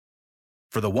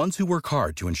For the ones who work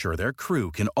hard to ensure their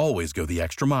crew can always go the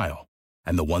extra mile,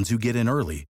 and the ones who get in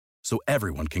early so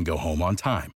everyone can go home on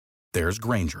time, there's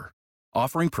Grainger,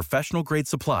 offering professional-grade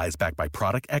supplies backed by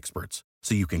product experts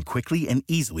so you can quickly and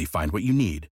easily find what you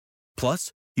need.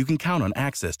 Plus, you can count on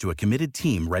access to a committed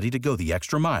team ready to go the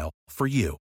extra mile for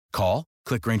you. Call,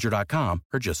 click Grainger.com,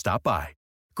 or just stop by.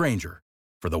 Grainger,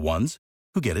 for the ones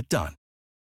who get it done.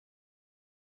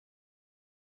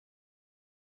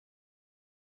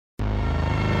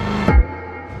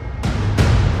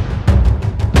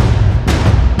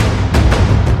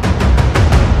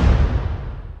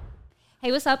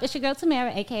 Hey, what's up? It's your girl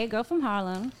Tamara, a.k.a. Girl from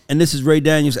Harlem. And this is Ray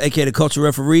Daniels, a.k.a. the Culture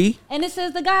Referee. And this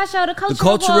is the Guy Show, the Culture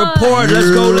Report.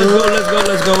 Let's go.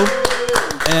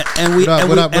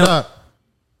 What up?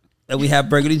 And we have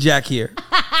Burgundy Jack here.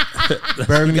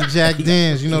 Burgundy Jack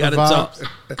Dance, you know the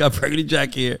vibes. Got Burgundy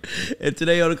Jack here. And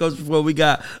today on the Culture Report, we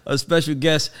got a special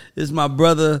guest. This is my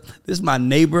brother. This is my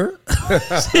neighbor.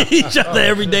 See each other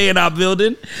every day in our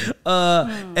building.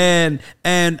 And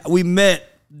we met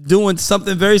doing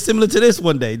something very similar to this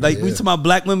one day. We talking about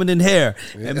black women in hair.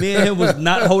 Yeah. And me and him was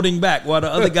not holding back while the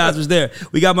other guys was there.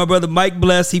 We got my brother Mike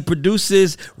Bless. He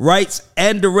produces, writes,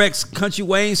 and directs Country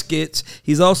Wayne skits.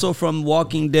 He's also from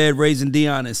Walking Dead, Raising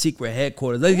Dion, and Secret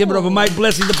Headquarters. Let's give it up for Mike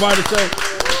Bless. He's the part of the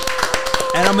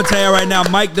show. And I'm going to tell you right now,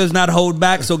 Mike does not hold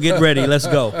back, so get ready. Let's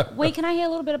go. Wait, can I hear a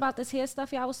little bit about this hair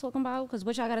stuff y'all was talking about? Because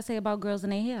what y'all got to say about girls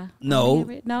and their hair? No.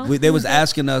 They was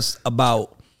asking us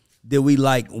about... did we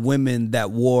like women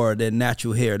that wore their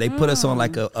natural hair? They put us on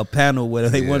like a panel where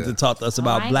they wanted to talk to us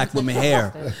about black women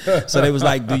hair. So they was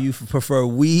like, do you prefer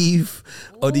weave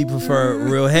or do you prefer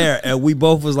real hair? And we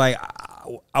both was like,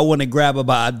 I want to grab her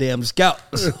by a damn scalp.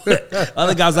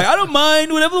 Other guys like, I don't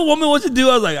mind whatever the woman wants to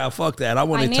do. I was like, fuck that. I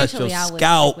want to touch your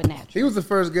scalp. He was the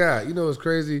first guy. You know what's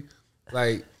crazy?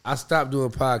 Like, I stopped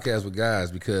doing podcasts with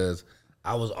guys because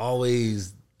I was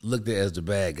always looked at as the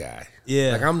bad guy.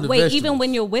 Yeah. Like I'm the Wait, even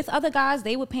when you're with other guys,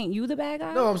 they would paint you the bad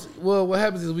guy? No, well, what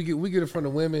happens is we get in front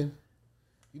of women.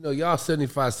 You know, y'all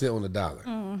 75 cents on the dollar.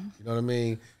 You know what I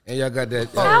mean? And y'all got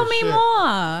that. Tell me more.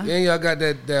 And y'all got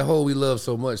that whole we love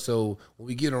so much. So when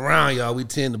we get around y'all, we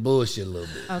tend to bullshit a little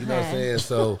bit. Okay. You know what I'm saying?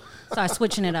 So start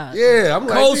switching it up. Yeah, I'm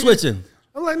like cold switching.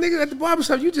 I'm like, nigga, at the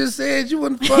barbershop, you just said you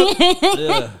wouldn't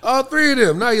fuck all three of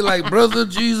them. Now you're like, brother,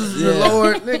 Jesus, and the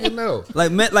Lord. Nigga, no.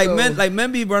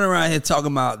 Men be running around here talking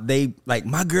about they like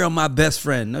my girl, my best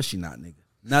friend. No, she not, nigga.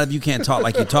 Not if you can't talk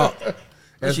like you talk.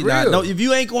 That's she real. not. No, if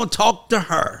you ain't gonna talk to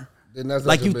her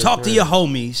like you talk to your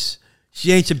homies,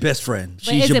 she ain't your best friend.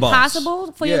 She's your boss. Is it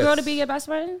possible for your girl to be your best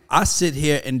friend? I sit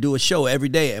here and do a show every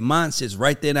day, and mine sits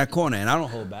right there in that corner, and I don't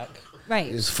hold back.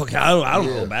 Right. It's fucking. I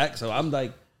don't hold back. So I'm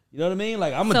like. You know what I mean?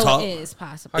 Like I'm gonna talk. It is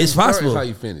possible. It's possible. Is how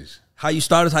you finish. How you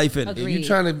start is how you finish. Agreed.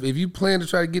 If you plan to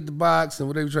try to get the box and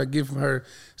whatever you try to get from her,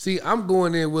 see, I'm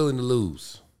going in willing to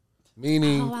lose.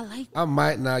 Meaning, I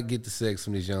might not get the sex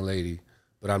from this young lady,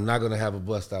 but I'm not gonna have a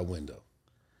bust out window.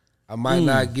 I might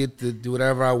not get to do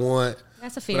whatever I want.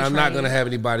 That's a fair But I'm not gonna have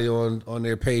anybody on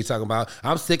their page talking about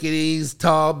I'm sick of these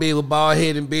tall, big with bald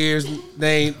head and beards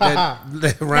name that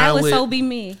that would so be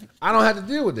me. I don't have to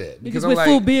deal with that because with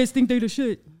full beards think they the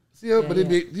shit. But it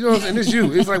be, you know what I'm saying? It's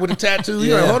you. It's like with a tattoo.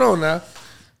 You're like, hold on now.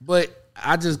 But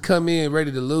I just come in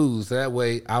ready to lose. That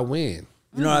way I win.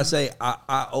 You know what I say?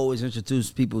 I always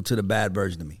introduce people to the bad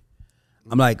version of me.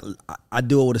 I'm like, I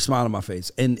do it with a smile on my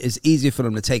face. And it's easier for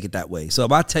them to take it that way. So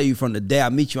if I tell you from the day I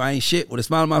meet you, I ain't shit with a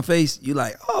smile on my face, you're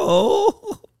like,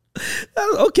 oh,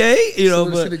 that's okay. You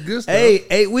know, but hey,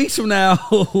 8 weeks from now,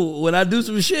 when I do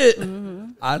some shit,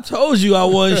 I told you I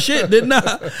wasn't shit, didn't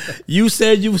I? You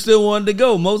said you still wanted to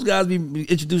go. Most guys be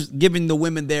giving the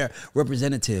women their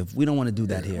representative. We don't want to do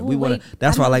that here.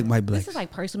 That's why I like Mike Blake. This is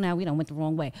like personal now. We done went the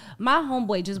wrong way. My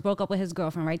homeboy just broke up with his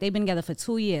girlfriend, right? They've been together for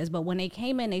 2 years, but when they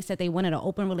came in, they said they wanted an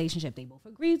open relationship. They both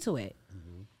agreed to it.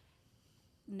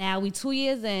 Now we 2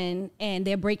 years in and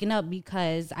they're breaking up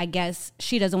because I guess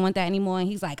she doesn't want that anymore. And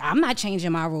he's like, I'm not changing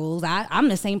my rules. I'm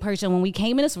the same person when we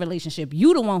came in this relationship.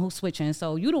 You the one who's switching.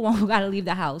 So you the one who got to leave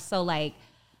the house. So like,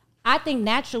 I think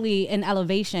naturally in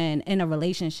elevation in a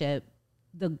relationship,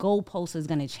 the goalpost is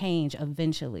going to change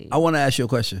eventually. I want to ask you a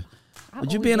question.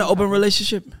 Would you be in an open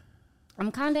relationship? I'm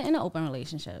kind of in an open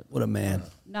relationship. With a man?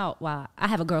 No, well, I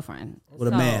have a girlfriend. With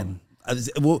a man?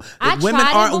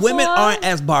 Women aren't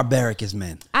as barbaric as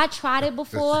men. I tried it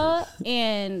before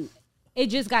and it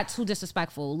just got too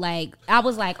disrespectful. Like I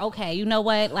was like, okay, you know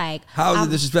what? Like how is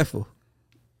it disrespectful?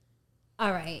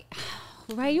 All right.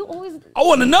 Right? You always. I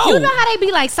want to know. You know how they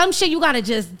be like, some shit you gotta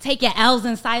just take your L's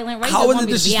in silent. Right? How is it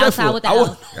disrespectful? With the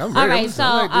L's. I'm All ready. right, so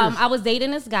I was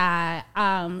dating this guy.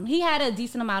 He had a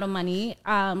decent amount of money.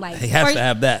 Like he has to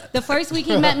have that. The first week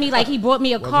he met me, like he brought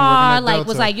me a car. Like Delta.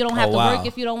 was like, you don't have to wow. work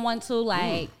if you don't want to.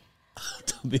 Like.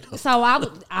 So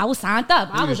I was signed up.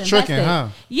 I was tricking, invested. huh?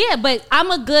 Yeah, but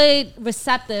I'm a good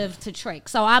receptive to trick.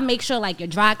 So I make sure like your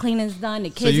dry cleaning's done, the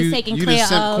kids is taken you care the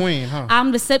simp of. queen, huh?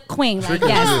 I'm the sip queen. Like Tricking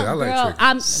yes, is good. I like girl. tricking.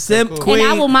 I'm Simp queen. and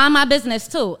I will mind my business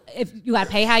too. If you gotta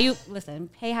pay how you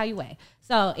pay how you weigh.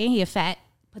 So in here, fat.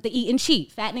 Put the eat and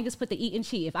cheat. Fat niggas put the eat and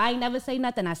cheat. If I ain't never say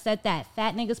nothing, I said that.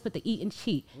 Fat niggas put the eat and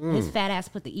cheat. His fat ass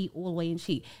put the eat all the way and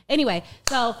cheat. Anyway,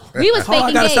 so we was fake I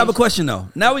gotta engaged. stop a question though.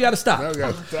 Now we gotta stop.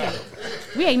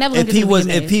 We ain't never. If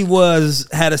he was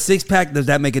had a 6-pack, does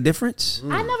that make a difference?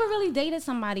 I never really dated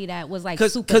somebody that was like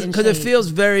Because super in it shape. feels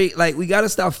very like we gotta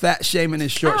stop fat shaming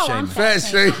and short Oh, I'm shaming. Fat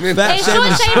shaming. Fat And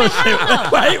shaming, short shaming, hell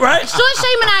no. right. Short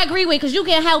shaming, I agree with because you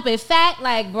can't help it. Fat,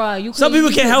 like, bro, you. Some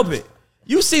people can't help it.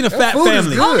 You seen a fat food is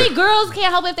family. good. Only girls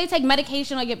can't help it if they take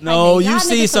medication or get pregnant. No, Y'all you niggas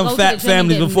see can some go to fat the gym and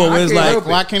families get before where it's I can't like, help it.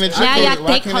 Why can't a chick? Now y'all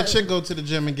Why think can't a her- chick go to the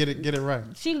gym and get it right?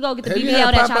 She can go get the Have you BBL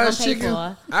had that y'all gonna Popeye's pay chicken?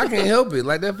 for. I can't help it.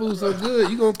 Like that food's so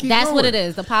good, you gonna keep. That's going. what it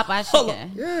is. The Popeye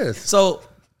chicken. Yes. so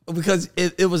because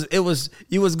it was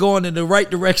you was going in the right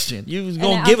direction. You was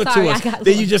gonna then- give I'm it sorry, to I us. got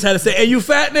Then one. you just had to say, "Hey, you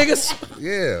fat niggas."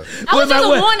 Yeah. I was just a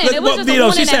warning. It was just a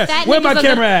warning she that said, fat "Where my niggas are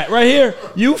camera at? Right here.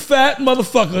 You fat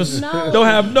motherfuckers No. don't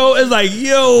have no." It's like,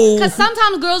 yo, Because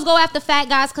sometimes girls go after fat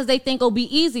guys because they think it'll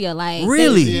be easier. Like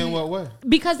really? See in what way?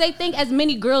 because they think as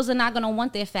many girls are not gonna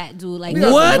want their fat dude. Like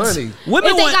Yeah. What? Money. Women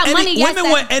If they want got money, yes, women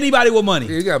that- want anybody with money.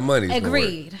 Yeah, you got money. for it.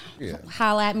 agreed. Yeah.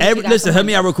 Holla at me. if you got Listen, some hear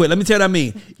me money. out real quick. Let me tell you what I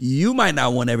mean. You might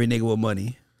not want every nigga with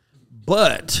money,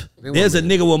 but there's a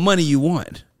nigga with money you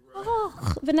want. Oh,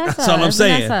 Vanessa. That's all I'm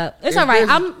saying. Vanessa. It's If all right.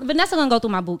 there's- Vanessa gonna go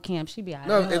through my boot camp. She be all right.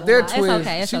 No, if they're It's twins,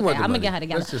 okay. It's she okay. want the I'm gonna money. get her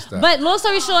together. Let's just stop. But long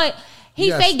story short, he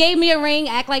Yes. fake gave me a ring,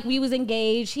 act like we was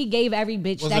engaged. He gave every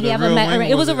bitch Was that it he a ever real met. ring?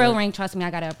 It was a Was it real a- ring. Trust me,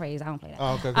 I got it appraised. I don't play that.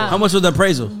 Oh, okay. How much was the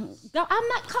appraisal? No, I'm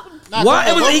not. Why?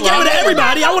 He gave it to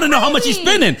everybody. I want to know how much he's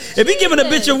spending. If he giving a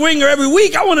bitch a ringer every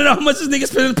week, I want to know how much this nigga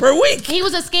spending per week. He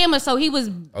was a scammer, so he was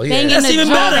Oh, yeah. banging That's the even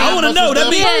joint. better. I want to know. That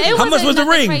means Yeah, it how much wasn't was the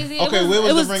nothing ring? crazy. It Okay, was, where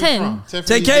it was was the ring 10. from?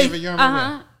 Tiffany 10K? gave it your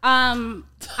money.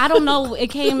 I don't know. It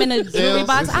came in a jewelry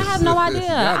box. I have no idea.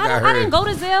 I didn't go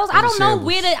to Zales. I don't know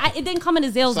where it didn't come in the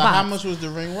Zales So box. how much was the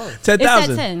ring worth? It's at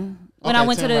 10,000. 10 when Okay, I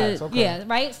went to 10 the racks, okay. yeah,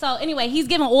 right. So anyway, he's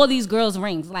giving all these girls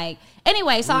rings. Like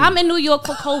anyway, so I'm in New York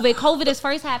for COVID. COVID is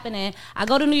first happening. I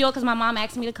go to New York because my mom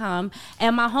asked me to come,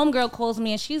 and my homegirl calls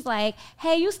me and she's like,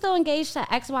 "Hey, you still engaged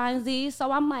to X, Y, and Z?"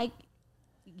 So I'm like,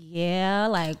 "Yeah,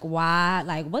 like why?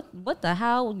 Like what the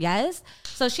hell? Yes."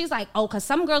 So she's like, "Oh, because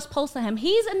some girls posted him.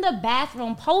 He's in the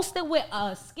bathroom posted with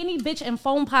a skinny bitch and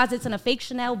phone posits and a fake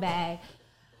Chanel bag."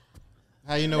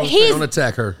 How you know? It's He's- fake? Don't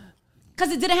attack her.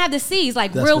 Because it didn't have the C's,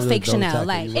 like That's real what it fake is. Don't Chanel. attack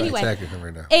Like him. You're anyway, attacking him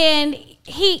right now. and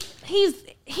he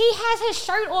has his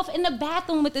shirt off in the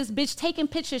bathroom with this bitch taking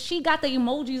pictures. She got the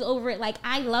emojis over it, like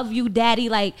 "I love you, daddy."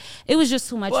 Like it was just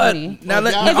too much for me. Now,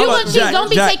 If If you want cheat, don't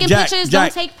be taking pictures.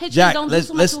 Don't take pictures. Don't do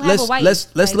too much to have a wife. Let's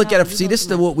Like, look no, at it. you See, doing this is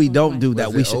too what much. we don't do that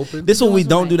Was we it should. open? This is what You we doing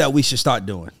don't too do much. that we should start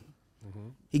doing.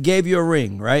 He gave you a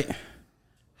ring, right?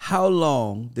 How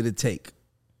long did it take?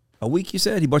 A week, you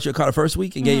said? He bought you a car the first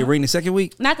week and gave you a ring the second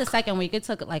week? Not the second week. It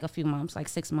took like a few months, like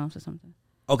 6 months or something.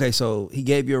 Okay, so he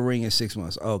gave you a ring in 6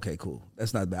 months. Okay, cool.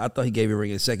 That's not bad. I thought he gave you a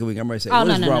ring in the second week. I'm ready to say, Oh what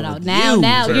no is no wrong no! with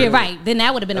Now you? you're right. Then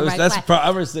that would have been a right That's flag.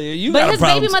 I'm gonna say you But got a his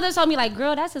problem. baby mother told me like,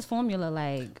 "Girl, that's his formula."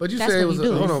 Like, But you that's said it what was he a,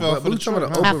 do. hold on. fell But for we the talking about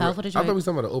trick, an huh? I open. fell for the I thought trick. we was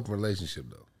talking about an open relationship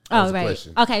though. That Oh was the right.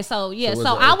 question. Okay, so yeah, So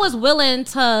so was it I open? was willing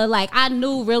to like I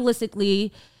knew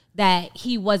realistically that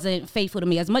he wasn't faithful to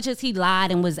me. As much as he lied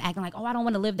and was acting like, "Oh, I don't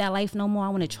want to live that life no more. I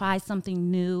want to try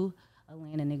something new."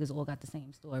 Atlanta niggas all got the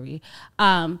same story.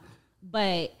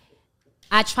 But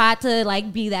I tried to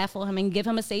like be that for him and give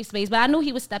him a safe space, but I knew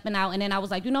he was stepping out. And then I was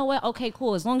like, you know what? Okay,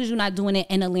 cool. As long as you're not doing it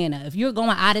in Atlanta, if you're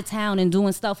going out of town and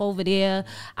doing stuff over there,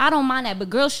 I don't mind that. But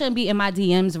girls shouldn't be in my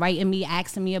DMs writing me,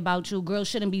 asking me about you. Girls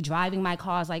shouldn't be driving my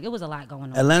cars. Like it was a lot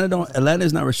going on. Atlanta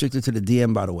is not restricted to the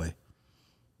DM, by the way.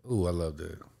 Ooh, I love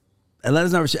that.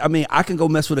 Atlanta's not restricted. I mean, I can go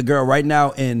mess with a girl right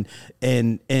now in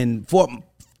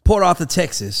Port Arthur,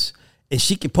 Texas, and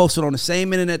she can post it on the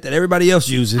same internet that everybody else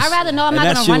uses. I'd rather know I'm and not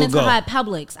that going shit to run will into go. her at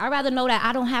Publix. I'd rather know that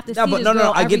I don't have to No, see but this no,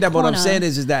 girl I every get that. But what I'm corner. saying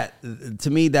is that to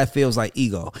me that feels like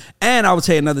ego. And I would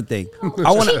tell you another thing.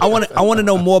 I want to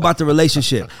know more about the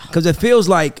relationship because it feels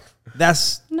like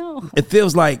No. It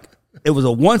feels like it was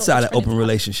a one-sided open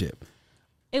relationship.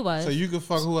 It was. So you could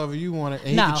fuck whoever you wanted,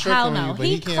 and no, he could trick hell on no. you, but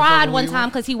he can't cried fuck one who he time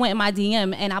want? because he went in my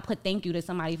DM, and I put thank you to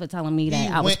somebody for telling me that He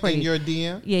I was went pretty. in your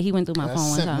DM? Yeah, he went through my That's phone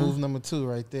one simp time. move number 2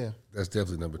 right there. That's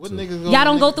definitely number What 2. niggas go Y'all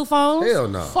don't niggas? go through phones? Hell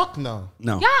no. Fuck no.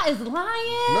 No. Y'all is lying.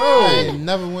 I ain't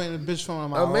never went in a bitch phone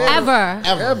in my life.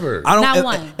 Ever. I don't. Not if,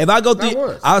 one. If I go Not through,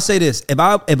 once. I'll say this: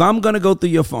 if I'm gonna go through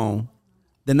your phone,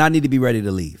 then I need to be ready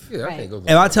to leave. Yeah, I Right. can't go. If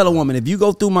I tell a woman, if you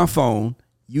go through my phone,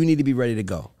 you need to be ready to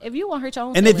go. If you want to hurt your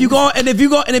own And if you feelings. go, and if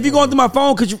you're going through my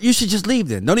phone, because you should just leave.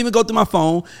 Then don't even go through my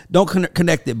phone. Don't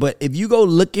connect it. But if you go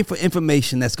looking for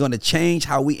information that's going to change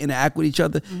how we interact with each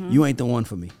other, you ain't the one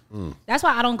for me. That's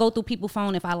why I don't go through people's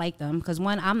phone if I like them. Because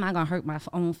one, I'm not gonna hurt my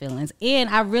own feelings, and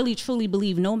I really truly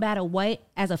believe no matter what,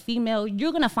 as a female,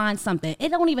 you're gonna find something. It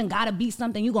don't even gotta be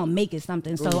something. You're gonna make it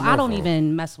something. So I don't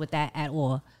even mess with that at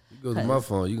all. Go to my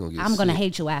phone, you gonna get. I'm gonna sick.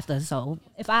 hate you after. So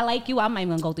if I like you, I'm not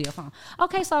even gonna go through your phone.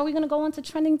 Okay, so are we gonna go into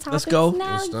trending topics go.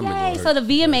 now? Your stomach Yay! gonna So hurt.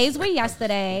 the VMAs were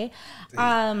yesterday.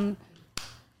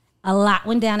 A lot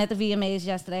went down at the VMAs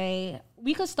yesterday.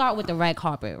 We could start with the red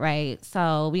carpet, right?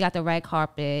 So we got the red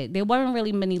carpet. There weren't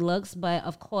really many looks, but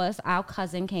of course our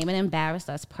cousin came and embarrassed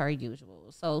us per usual.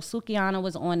 So Sukiana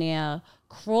was on there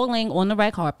crawling on the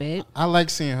red carpet. I like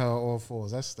seeing her on all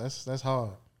fours. That's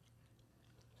hard.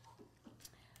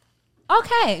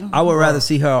 Okay. I would rather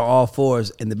see her on all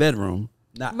fours in the bedroom,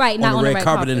 not Right, on not the red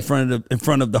carpet in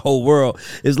front of the whole world.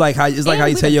 It's like how you we tell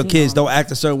done your seen kids them. don't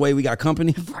act a certain way. We got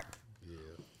company.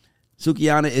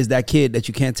 Sukiana is that kid that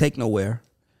you can't take nowhere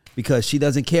because she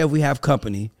doesn't care if we have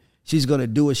company. She's gonna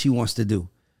do what she wants to do,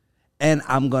 and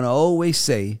I'm gonna always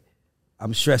say,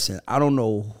 I'm stressing. I don't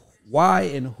know why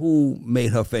and who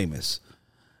made her famous,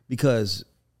 because.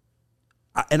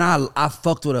 I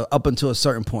fucked with her up until a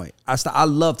certain point. I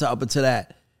loved her up until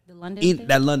that. The London thing?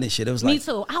 That London shit. It was Me like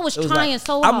too. I was it trying like,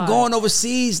 so hard. I'm going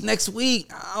overseas next week.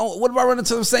 What if I run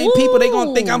into the same people? They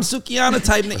gonna think I'm Sukiana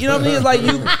type. You know what I mean? It's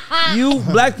like you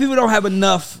black people don't have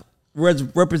enough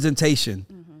representation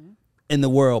in the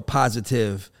world,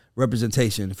 positive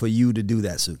representation for you to do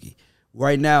that, Suki.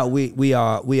 Right now, we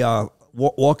are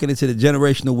walking into the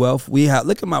generational wealth. We have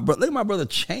look at my brother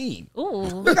Chain. Ooh.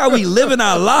 Look how we living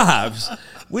our lives.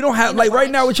 We don't have like right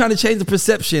now we're trying to change the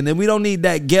perception, and we don't need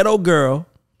that ghetto girl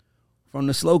from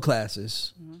the slow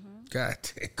classes God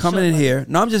damn. coming in here.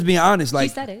 No, I'm just being honest.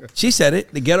 Like said it. she said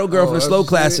it. The ghetto girl from the that's slow what she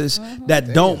classes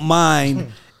that don't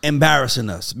mind embarrassing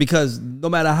us, because no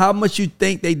matter how much you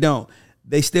think they don't,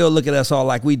 they still look at us all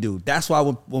like we do. That's why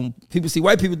when people see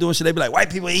white people doing shit, they be like, white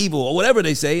people are evil or whatever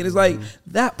they say. And it's like,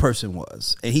 that person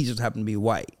was. And he just happened to be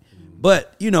white.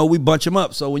 But, we bunch them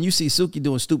up. So when you see Suki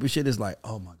doing stupid shit, it's like,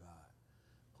 oh my God,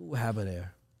 who would have her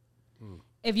there?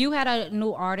 If you had a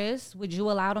new artist, would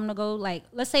you allow them to go? Like,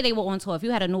 let's say they were on tour. If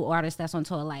you had a new artist that's on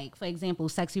tour, like, for example,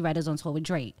 Sexy Red is on tour with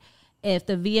Drake. If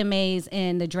the VMAs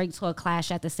and the Drake tour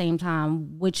clash at the same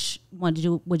time, which one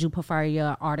would you prefer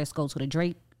your artist go to the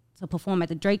Drake, to perform at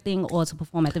the Drake thing or to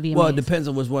perform at the VMAs? Well, it depends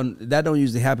on which one. That don't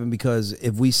usually happen, because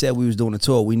if we said we was doing a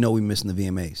tour, we know we missing the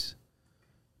VMAs.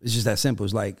 It's just that simple.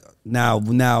 It's like, now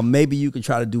maybe you can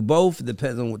try to do both. It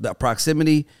depends on the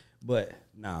proximity, but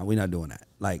nah, we're not doing that.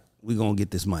 Like, we gonna get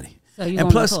this money. So you and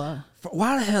on plus, the tour?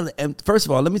 why the hell? First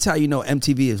of all, let me tell you,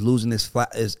 MTV is losing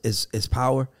its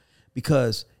power,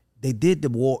 because they did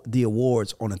the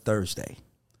awards on a Thursday.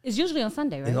 It's usually on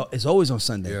Sunday, right? It's always on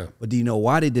Sunday. Yeah. But do you know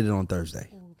why they did it on Thursday?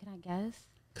 Ooh, can I guess?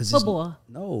 Because Football.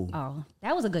 No. Oh,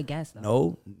 that was a good guess, though.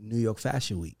 No, New York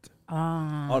Fashion Week.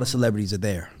 All the celebrities are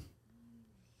there.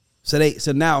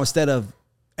 So now instead of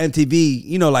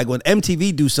MTV, like when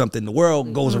MTV do something, the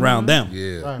world goes around them.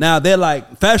 Yeah. Right. Now they're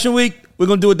like, Fashion Week, we're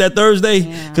going to do it that Thursday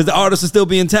because the artists will still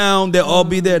be in town. They'll all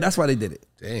be there. That's why they did it.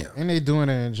 Damn. And they doing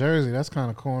it in Jersey. That's kind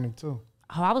of corny too.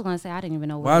 Oh, I was going to say, I didn't even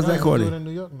know. Why is that They corny? don't do it in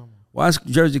New York no more. Why is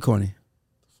Jersey corny?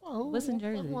 What's in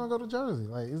Jersey? I want to go to Jersey.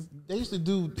 Like they used to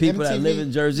do People that MTV. live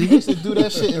in Jersey. They used to do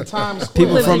that shit in Times Square.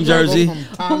 People from You gotta go Jersey.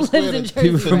 From Times Square lives in to-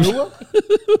 Jersey? to From- Newark?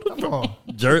 Come on.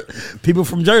 People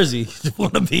from Jersey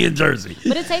want to be in Jersey.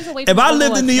 But it takes away from If I the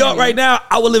lived in New York right experience.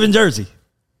 now, I would live in Jersey.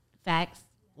 Facts.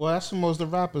 Well, that's where most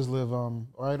of the rappers live.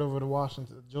 Right over to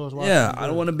Washington, George Washington. Yeah, I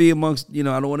don't want to be amongst, I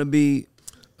don't want to be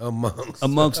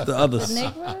amongst the others.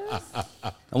 Niggas?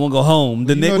 I want to go home.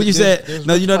 The you Nick, know when you there's- said, there's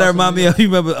no, rich you know that parts remind of me New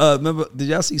of, you remember, did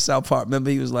y'all see South Park? Remember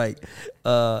he was like,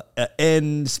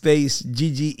 N space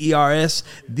GGERS.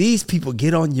 These people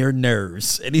get on your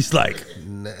nerves. And he's like,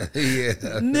 Yeah.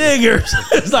 niggers.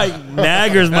 It's like,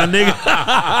 naggers, my nigga.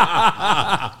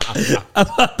 I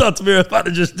thought Tamir was about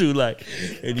to just do like,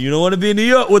 and you don't want to be in New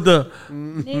York with the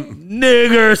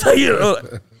niggers. You know,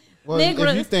 Well, if you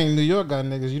Niggas. think New York got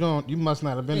niggas, you must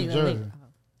not have been to Nigga, Jersey.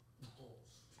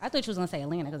 I thought you was gonna say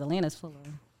Atlanta because Atlanta's full of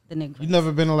the Negroes. You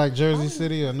never been to like Jersey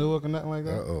City or Newark or nothing like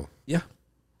that? Uh-oh. Yeah.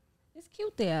 It's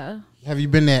cute there. Have you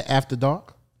been there after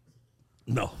dark?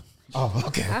 No. Oh,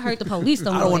 okay. I heard the police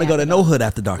don't. I don't want to go to there. no hood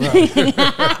after dark.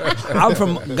 I'm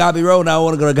from Gobby Road. Now I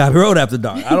want to go to Gobby Road after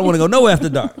dark. I don't want to go nowhere after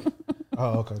dark.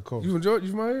 Oh, okay, cool. You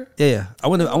from here? Yeah. I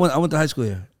went to high school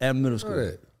here and middle school.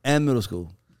 that. And middle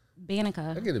school.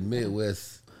 Banneker. I get a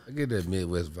Midwest. I get that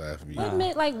Midwest vibe from you. What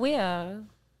meant like where?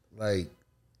 Like,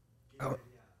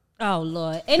 Oh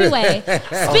Lord. Anyway,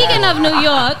 speaking of New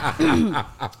York,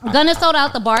 Gunna sold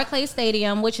out the Barclays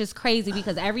Stadium, which is crazy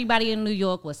because everybody in New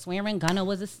York was swearing Gunna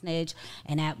was a snitch,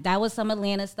 and that was some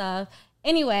Atlanta stuff.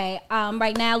 Anyway,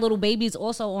 right now Lil Baby's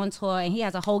also on tour, and he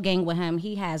has a whole gang with him.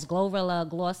 He has Glorilla,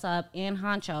 Gloss Up, and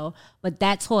Honcho, but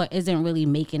that tour isn't really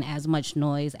making as much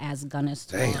noise as Gunna's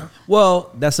tour. damn. Well,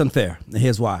 that's unfair. And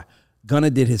here's why. Gunna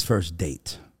did his first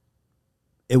date.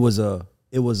 It was an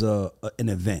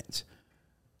event.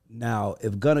 Now,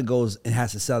 if Gunna goes and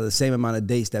has to sell the same amount of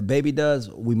dates that Baby does,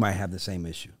 we might have the same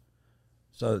issue.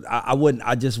 So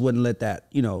I just wouldn't let that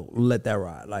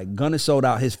ride. Like Gunna sold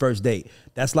out his first date.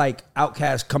 That's like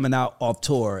Outkast coming out off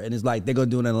tour and it's like they're gonna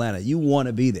do it in Atlanta. You want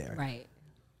to be there, Right.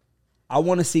 I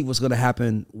want to see what's gonna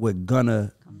happen when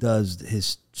Gunna does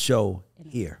his show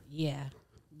here. Yeah.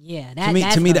 To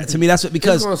me, that's what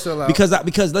It's gonna sell out.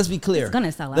 because let's be clear. It's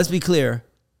gonna sell out. Let's be clear.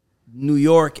 New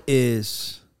York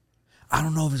is. I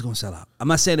don't know if it's gonna sell out. I'm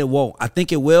not saying it won't. I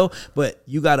think it will, but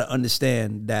you got to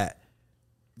understand that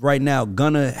right now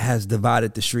Gunna has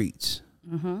divided the streets,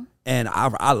 and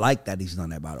I like that he's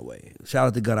done that. By the way, shout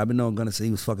out to Gunna. I've been knowing Gunna since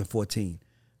he was fucking 14.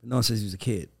 Been knowing since he was a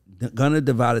kid. Gunna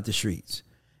divided the streets,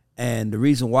 and the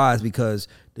reason why is because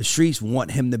the streets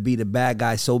want him to be the bad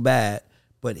guy so bad.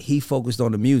 But he focused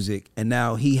on the music, and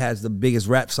now he has the biggest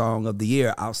rap song of the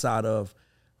year outside of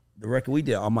the record we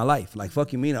did, All My Life. Like,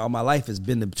 Fuck You Mean It, All My Life has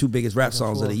been the two biggest rap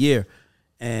songs of the year.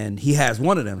 And he has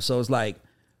one of them. So it's like,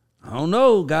 I don't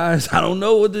know, guys. I don't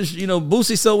know what this,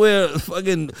 Boosie somewhere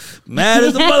fucking mad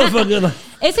as a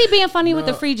motherfucker. Is he being funny with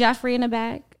the Free Jeffrey in the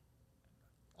back?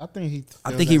 I think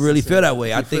he really feel that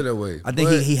way. I feel that way. I think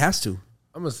But he has to.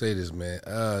 I'm gonna say this, man.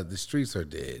 The streets are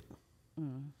dead.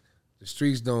 The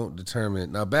streets don't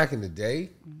determine. Now, back in the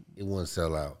day, it wouldn't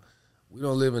sell out. We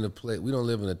don't live in We don't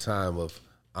live in a time of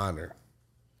honor.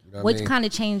 You know what I mean? kind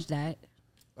of changed that?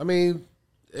 I mean,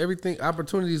 everything.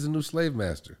 Opportunity is a new slave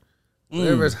master.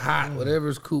 Whatever is hot, whatever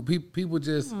is cool. People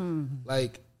just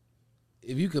like,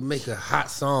 if you could make a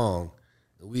hot song,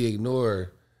 we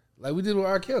ignore, like we did with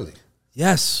R. Kelly.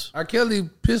 Yes. R. Kelly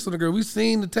pissed on the girl. We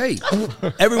seen the tape.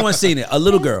 Everyone's seen it. A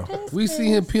little girl. We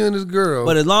see him peeing this girl.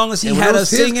 But as long as he and when had those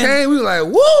us hits singing, came, we were like,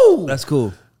 woo! that's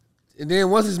cool. And then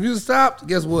once his music stopped,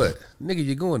 guess what? Nigga,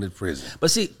 you're going to prison.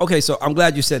 But see, okay, so I'm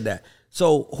glad you said that.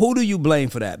 So who do you blame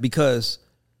for that? Because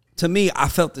to me, I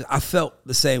felt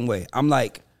the same way. I'm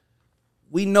like,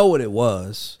 we know what it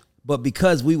was, but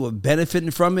because we were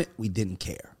benefiting from it, we didn't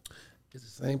care. It's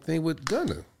the same thing with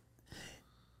Gunna.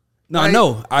 No, Like, I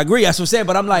know. I agree. That's what I'm saying.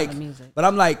 But I'm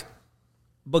like,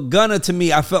 but Gunna to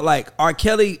me, I felt like R.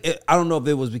 Kelly, I don't know if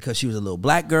it was because she was a little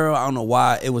black girl. I don't know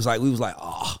why. It was like, we was like,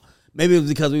 oh, maybe it was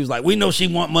because we was like, we know she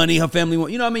want money, her family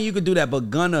want, you know what I mean? You could do that. But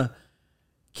Gunna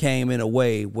came in a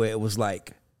way where it was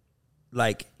like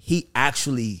he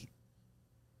actually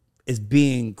is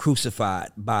being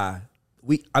crucified by,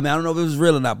 I don't know if it was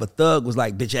real or not, but Thug was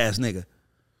like, bitch ass nigga.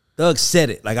 Thug said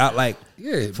it. Yeah,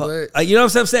 but you know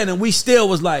what I'm saying? And we still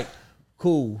was like,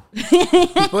 cool. But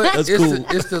That's it's cool.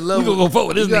 it's the level. We gonna go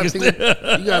forward with this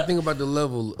nigga. You gotta think about the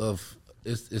level of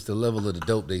it's the level of the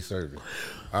dope they serving.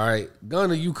 All right,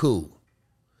 Gunna, you cool.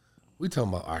 We talking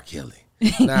about R. Kelly.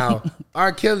 Now,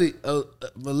 R. Kelly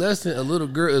molesting a little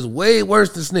girl is way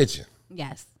worse than snitching.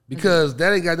 Yes. Because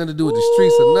that ain't got nothing to do with the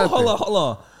streets or nothing. Hold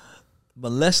on.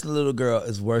 Molesting a little girl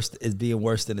is being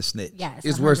worse than a snitch. Yes.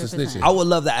 It's worse than 100%. snitching. I would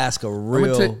love to ask a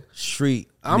real street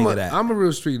nigga that. I'm a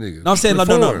real street nigga. No, I'm saying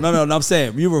Reformed. no. I'm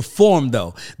saying you're reformed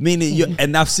though, meaning you.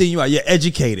 And I've seen you out. You're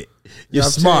educated. You're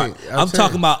smart. I'm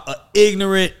talking about an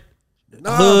ignorant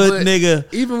hood but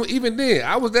nigga. Even then,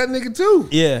 I was that nigga too.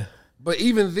 Yeah. But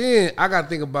even then, I gotta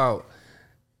think about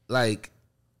like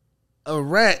a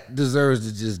rat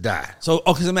deserves to just die. So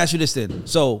okay, let me ask you this then.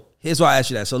 So here's why I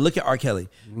asked you that. So look at R. Kelly.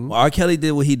 When R. Kelly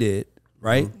did what he did,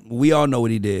 right? We all know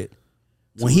what he did.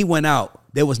 When he went out,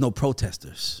 there was no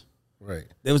protesters. Right.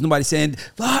 There was nobody saying,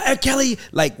 R. Kelly.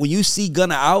 Like when you see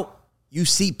Gunna out, you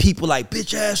see people like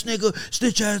bitch ass nigga,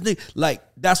 snitch ass nigga. Like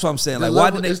that's what I'm saying. Like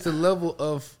why did they? It's the level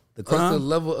of The crime? It's the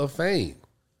level of fame.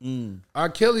 R.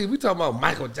 Kelly, we talking about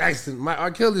Michael Jackson.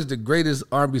 R. Kelly is the greatest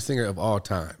R&B singer of all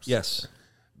times. Yes.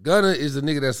 Gunna is the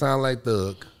nigga that sound like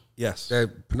Thug. Yes.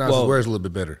 That pronounces words a little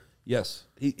bit better. Yes,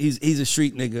 he's a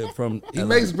street nigga from. He LA.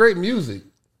 makes great music,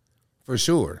 for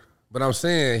sure. But I'm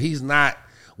saying he's not.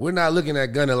 We're not looking at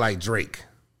Gunna like Drake.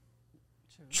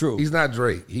 True. He's not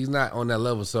Drake. He's not on that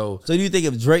level. So do you think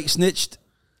if Drake snitched,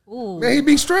 man, he'd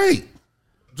be straight.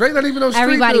 Drake not even no street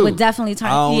Everybody dude. would definitely turn.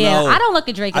 I don't Yeah, know. I don't look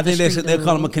at Drake. I as think a street they'll dude.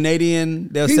 call him a Canadian.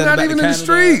 They'll He's send him not back even to in the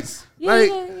Canada. streets.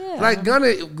 Yeah. Like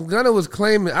Gunna was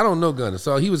claiming. I don't know Gunna,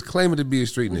 so he was claiming to be a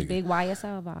street nigga. Big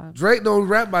YSL vibe. Drake don't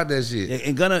rap about that shit. Yeah,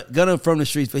 and Gunna from the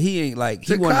streets, but he ain't like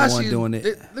he wasn't the one doing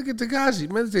it. Look at Tekashi.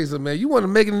 Man, let me tell you something, man. You want to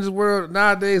make it in this world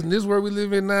nowadays, in this world we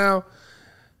live in now,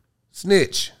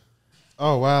 snitch.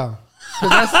 Oh wow.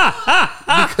 Because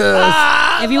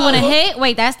If you want to hit,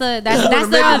 wait, that's the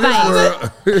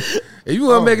advice. if you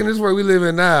want to make it in this world we live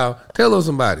in now, tell on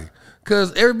somebody.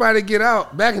 Because everybody get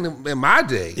out. Back in my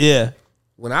day, Yeah.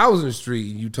 when I was in the street,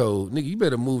 you told, nigga, you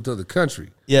better move to the country.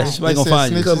 Yes, somebody It gonna says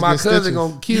find you. snitches Because my get cousin stitches.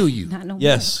 gonna kill you. Not no more.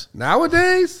 Yes.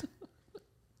 Nowadays,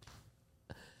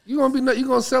 you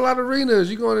gonna sell out arenas.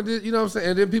 You going to this, you know what I'm saying?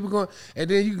 And then people going, and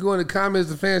then you can go in the comments.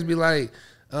 The fans be like,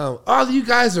 "All of you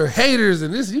guys are haters,"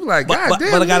 and this. You like, God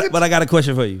damn. But I got a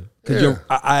question for you because Yeah.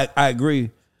 I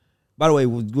agree. By the way,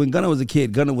 when Gunna was a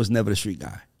kid, Gunna was never the street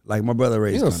guy. Like my brother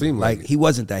raised He don't Gunna. seem like it. He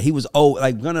wasn't that. He was old.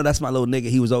 Like Gunna, that's my little nigga.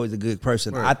 He was always a good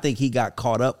person. Right. I think he got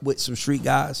caught up with some street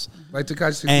guys. Like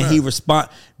Tekashi, And he respond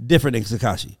different than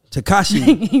Tekashi.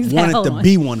 Tekashi He said, wanted "Hold to on."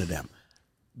 be one of them.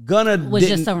 Gunna Was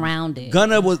just didn't- surrounded.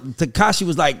 Tekashi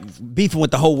was like beefing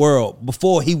with the whole world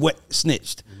before he went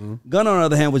snitched. Gunna on the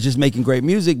other hand was just making great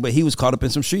music, but he was caught up in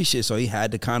some street shit, so he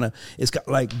had to kind of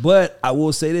like. But I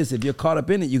will say this: if you're caught up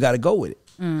in it, you got to go with it.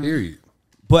 period.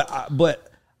 But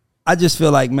I just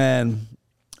feel like, man,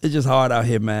 it's just hard out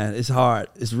here, man. It's hard.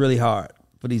 It's really hard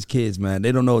for these kids, man.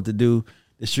 They don't know what to do.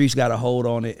 The streets got a hold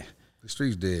on it. The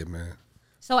street's dead, man.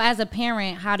 So as a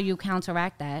parent, how do you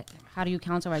counteract that? How do you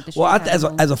counteract the street? Well, as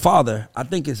as a father, I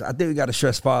think we got to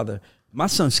stress father. My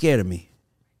son's scared of me.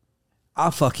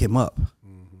 I'll fuck him up.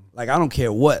 Like I don't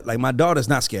care what. Like my daughter's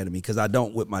not scared of me because I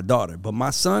don't with my daughter. But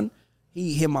my son,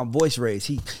 he hear my voice raised,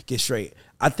 he gets straight.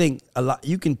 I think a lot.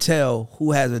 You can tell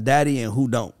who has a daddy and who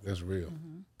don't. That's real.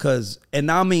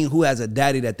 And I mean who has a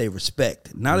daddy that they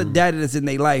respect. Not a daddy that's in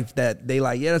their life that they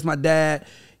like, yeah, that's my dad.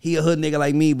 He a hood nigga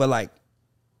like me, but like,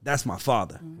 that's my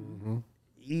father.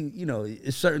 You know,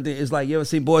 it's certain things. It's like, you ever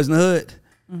seen Boys in the Hood?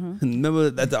 Remember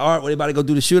at the art where they about to go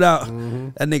do the shootout?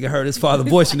 That nigga heard his father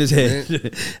voice in his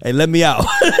head. Hey, let me out.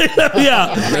 Let me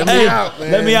out.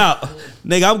 Let me out.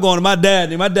 Nigga, I'm going to my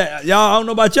dad. My dad, y'all, I don't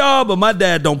know about y'all, but my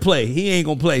dad don't play. He ain't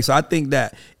gonna play. So I think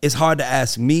that it's hard to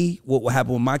ask me what will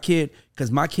happen with my kid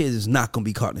because my kid is not gonna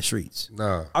be caught in the streets.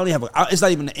 No. I only have it's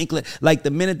not even an inkling. Like the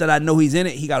minute that I know he's in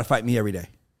it, he got to fight me every day.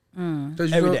 Every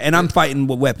day. And I'm fighting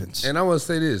with weapons. And I want to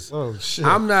say this. Oh shit.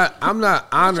 I'm not honored.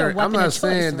 I'm weapon not of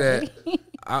saying choice,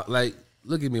 that. Like,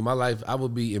 look at me. My life, I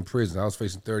would be in prison. I was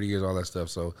facing 30 years, all that stuff.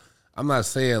 So I'm not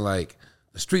saying like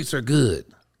the streets are good.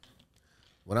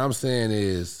 What I'm saying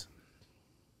is,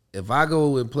 if I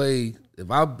go and play, if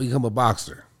I become a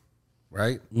boxer,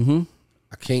 right?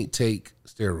 I can't take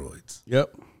steroids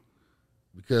Yep.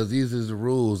 because these are the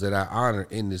rules that I honor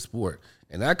in this sport,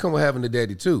 and that come with having a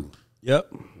daddy too.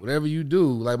 Yep. Whatever you do,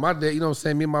 like my dad, you know what I'm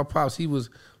saying? Me and my pops, he's,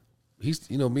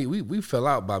 you know, we fell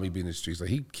out by me being in the streets. Like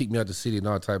he kicked me out the city and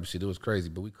all type of shit. It was crazy,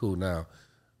 but we cool now.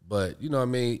 But you know what I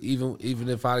mean? Even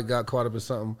if I got caught up in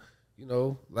something, you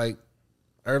know, like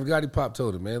Irv Gotti Pop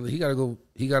told him, man, he got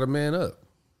to man up.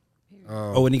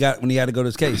 When he had to go to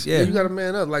his case, yeah. You got to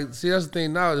man up. Like, see, that's the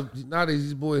thing now. Nowadays,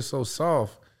 these boys so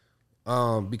soft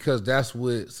because that's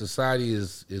what society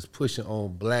is pushing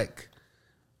on black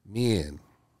men.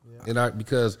 And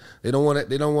because they don't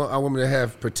want our women to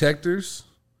have protectors.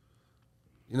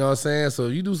 You know what I'm saying? So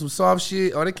you do some soft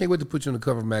shit, they can't wait to put you on the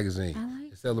cover of a magazine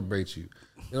and celebrate you.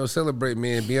 You know, celebrate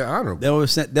men being honorable.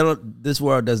 This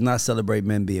world does not celebrate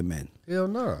men being men. Hell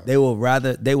no. They will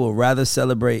rather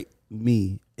celebrate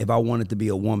me if I wanted to be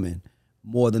a woman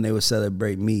more than they would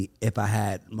celebrate me if I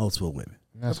had multiple women.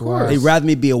 That's Of course. why. They'd rather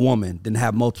me be a woman than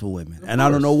have multiple women. And I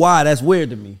don't know why. That's weird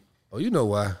to me. Oh, you know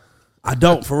why? I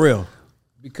don't, for real.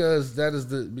 Because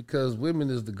because women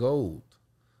is the gold.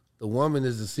 The woman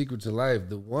is the secret to life.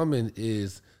 The woman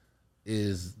is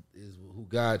who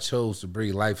God chose to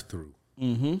bring life through.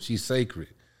 She's sacred.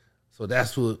 So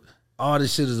that's what all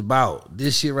this shit is about.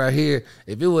 This shit right here.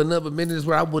 If it was another minute this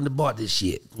where I wouldn't have bought this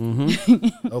shit.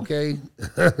 Okay?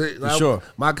 For sure.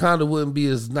 My condo wouldn't be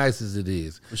as nice as it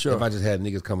is sure. if I just had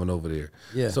niggas coming over there.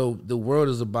 Yeah. So the world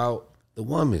is about the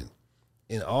woman.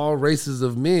 In all races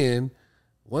of men,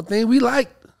 one thing we like,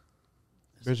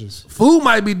 Bitches. food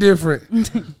might be different,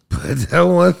 but that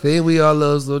one thing we all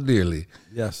love so dearly.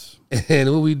 Yes.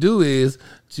 And what we do is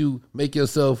to make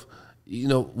yourself,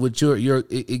 with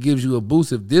it gives you a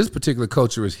boost. If this particular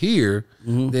culture is here,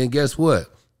 then guess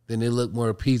what? Then they look more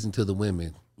appeasing to the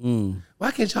women.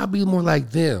 Why can't y'all be more like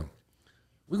them?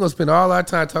 We're going to spend all our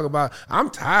time talking about, I'm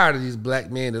tired of these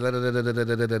black men. I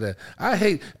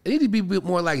need to be a bit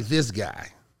more like this guy,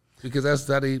 because that's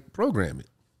how they program it.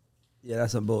 Yeah,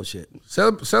 that's some bullshit.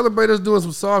 Celebrate us doing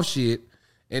some soft shit,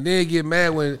 and then get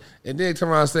mad and then turn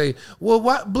around and say, well,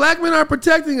 what? Black men aren't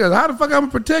protecting us. How the fuck I'm going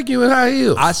to protect you in high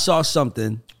heels? I saw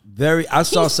something.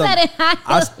 That's real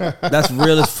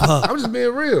as fuck. I'm just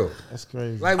being real. That's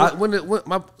crazy. Like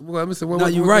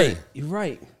you're right. You're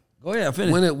right. Go ahead,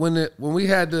 finish. When we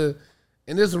had and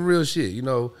this is real shit,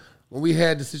 when we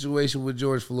had the situation with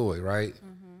George Floyd, right?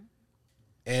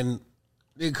 And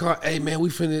they called, hey man, we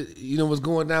finna, what's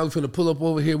going down? We finna pull up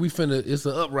over here. It's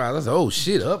an uprise. I said, oh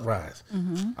shit, uprise.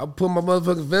 I put my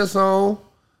motherfucking vest on.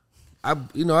 I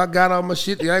got all my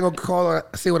shit. I ain't gonna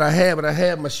say what I had, but I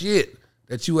had my shit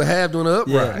that you would have during the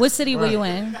uprise. Yeah. What city were you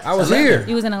in? I was here.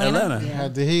 You was in Atlanta? Yeah.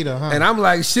 Had the heater, huh? And I'm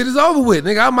like, shit is over with.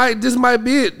 Nigga, this might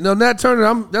be it. No, Nat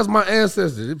Turner, that's my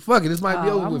ancestor. Fuck it, this might be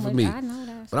over with for me. I know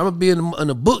that. But I'm gonna be in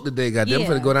the book today, goddamn. I'm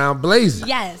gonna go down blazing.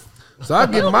 Yes. So I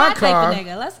get my car type of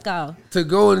nigga. Let's go. to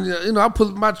go and I pull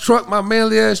up my truck, my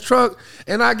manly ass truck,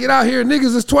 and I get out here,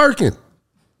 niggas is twerking.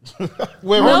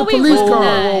 Where? No, on the police car.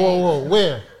 Whoa.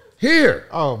 Where? Here.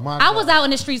 Oh my I God. was out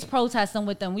in the streets protesting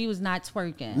with them. We was not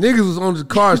twerking. Niggas was on the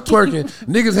cars twerking.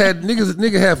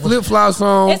 Nigga had flip flops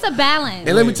on. It's a balance.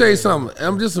 And let me tell you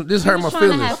something. This hurt my trying to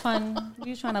feelings. have fun.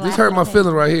 You trying to This hurt my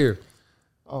feelings right here.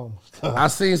 Oh. I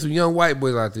seen some young white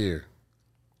boys out there.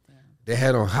 They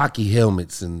had on hockey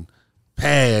helmets and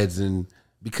pads, and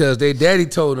because their daddy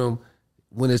told them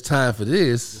when it's time for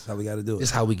this, That's how we got to do it. this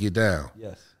how we get down.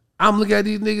 Yes. I'm looking at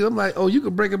these niggas. I'm like, oh, you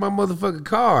can break in my motherfucking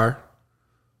car,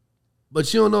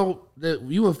 but you don't know that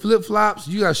you in flip flops.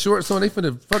 You got shorts on. They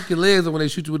finna fuck your legs up when they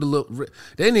shoot you with a little.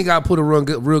 They ain't got to put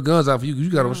real guns out for you. You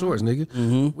got on shorts,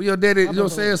 nigga. We your daddy. You know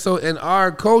what I'm saying? So in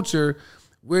our culture,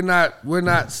 we're not.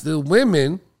 The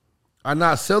women are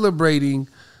not celebrating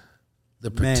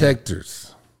the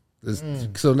protectors.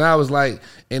 So now it's like,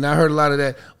 and I heard a lot of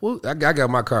that. Well, I got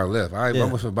my car left. I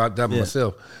was about that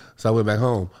myself, so I went back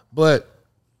home. But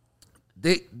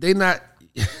they not.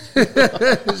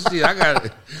 Shit,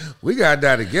 we got to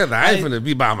die together. I ain't finna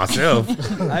be by myself.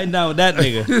 I ain't down with that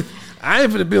nigga. I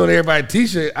ain't finna be on everybody's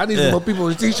t-shirt. I need some more people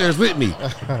with t-shirts with me.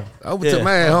 I took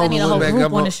my ass home. I need a whole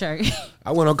group on the shirt.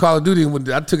 I went on Call of Duty and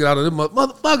I took it out of them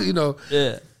motherfucker,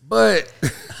 Yeah. But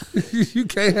you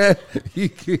can't have you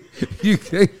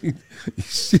can't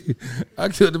shit. I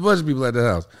killed a bunch of people at the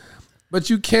house. But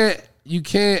you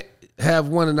can't have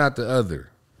one and not the other.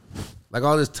 Like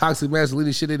all this toxic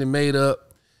masculinity shit they done made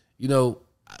up.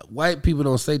 White people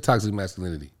don't say toxic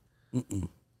masculinity.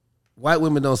 White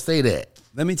women don't say that.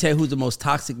 Let me tell you who's the most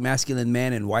toxic masculine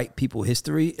man in white people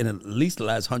history in at least the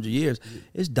last 100 years.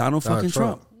 It's Donald fucking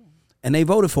Trump. And they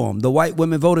voted for him. The white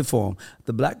women voted for him.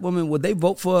 The black women, would they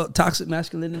vote for a toxic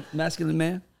masculine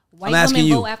man? White women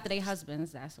vote after their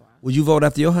husbands. That's why. Would you vote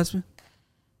after your husband?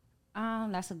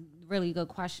 That's a really good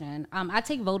question. I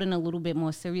take voting a little bit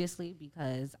more seriously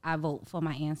because I vote for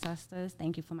my ancestors.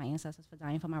 Thank you for my ancestors for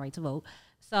dying for my right to vote.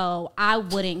 So I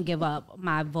wouldn't give up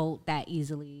my vote that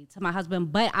easily to my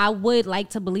husband. But I would like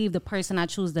to believe the person I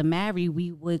choose to marry,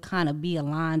 we would kind of be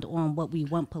aligned on what we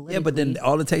want politically. Yeah, but then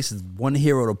all it takes is one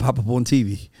hero to pop up on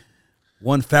TV.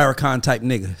 One Farrakhan type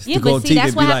nigga. Yeah, but see,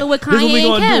 that's what happened with Kanye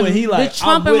and Kim. And he like, the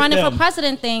Trump and running them. for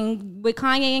president thing with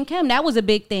Kanye and Kim, that was a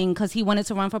big thing because he wanted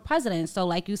to run for president. So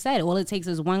like you said, all it takes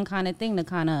is one kind of thing to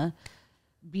kind of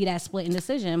be that splitting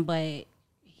decision. But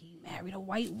he married a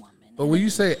white woman. But when you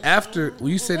say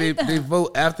they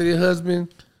vote after their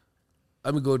husband,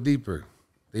 let me go deeper.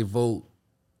 They vote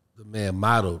the man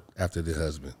modeled after their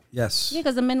husband. Yes. Yeah,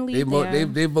 because the men lead there.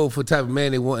 They vote for the type of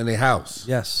man they want in their house.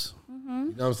 Yes.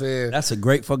 You know what I'm saying? That's a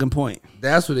great fucking point.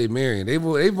 That's what they marrying. They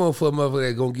vote for a motherfucker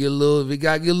that's gonna get a little. We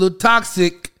gotta get a little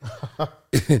toxic. But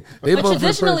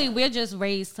traditionally, we're just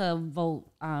raised to vote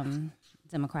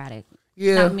Democratic.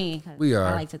 Yeah, not me. We are.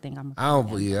 I like to think I'm. I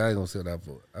don't. Yeah, I ain't gonna say that I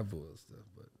vote. I vote stuff,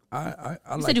 but I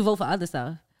you like said you vote for other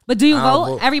stuff, but do you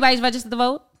vote? Everybody's registered to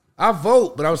vote. I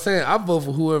vote, but I'm saying I vote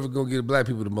for whoever gonna get black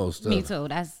people the most stuff. Me too.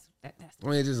 That's. I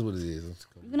mean, this is what it is.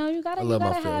 You gotta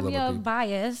have your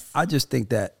bias. I just think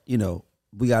that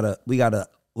we gotta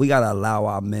allow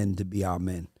our men to be our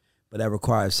men, but that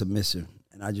requires submission.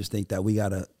 And I just think that we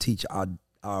gotta teach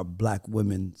our black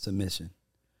women submission.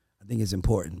 I think it's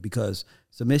important because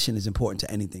submission is important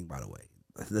to anything. By the way,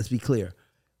 let's be clear: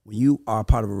 when you are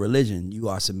part of a religion, you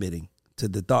are submitting to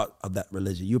the thought of that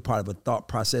religion. You're part of a thought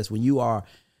process. When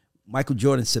Michael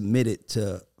Jordan submitted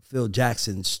to Phil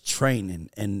Jackson's training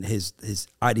and his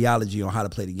ideology on how to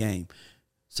play the game.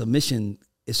 Submission,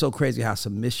 it's so crazy how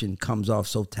submission comes off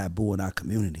so taboo in our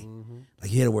community. Like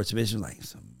you hear the word submission, like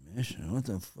submission, what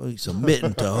the fuck? You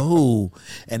submitting to who?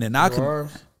 And then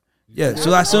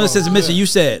so as soon as it says submission, you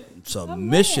said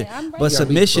submission. I'm ready. But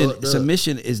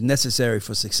submission is necessary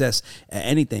for success at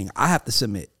anything. I have to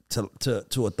submit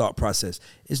to a thought process.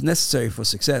 It's necessary for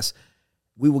success.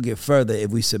 We will get further if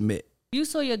we submit. You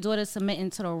saw your daughter submitting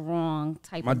to the wrong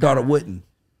type My of daughter guy. wouldn't.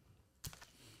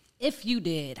 If you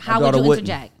did, how would you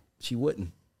interject? She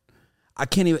wouldn't. I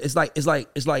can't even. It's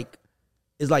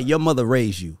like your mother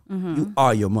raised you. You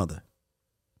are your mother.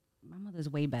 My mother's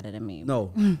way better than me.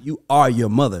 No, you are your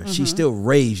mother. She still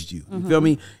raised you. You feel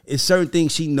me? It's certain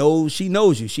things she knows. She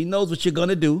knows you. She knows what you're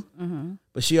gonna do,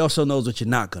 but she also knows what you're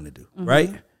not gonna do.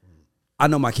 Right? I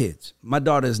know my kids. My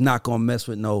daughter is not gonna mess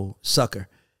with no sucker,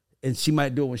 and she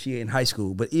might do it when she in high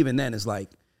school. But even then, it's like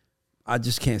I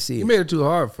just can't see it. You made it too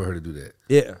hard for her to do that.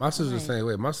 Yeah, my sister's the same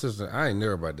way. My sister, I ain't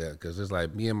never about that because it's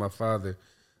like me and my father.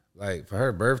 Like for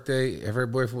her birthday, if her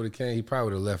boyfriend would have came, he probably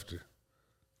would have left her.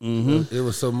 It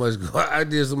was so much. I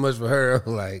did so much for her.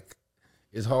 I'm like,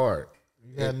 it's hard.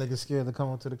 You had niggas scared to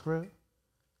come up to the crib?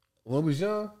 When we was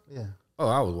young? Yeah. Oh,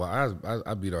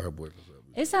 I beat all her boyfriends up.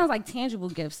 It sounds like tangible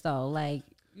gifts though. Like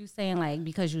you saying like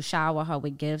because you shower her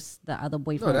with gifts, the other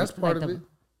boyfriend. No, that's part of it.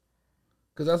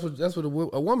 Because that's what a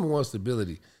woman wants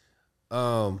stability.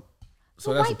 So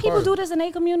white people do this in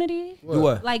their community.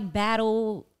 What? Like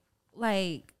battle,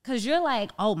 like because you're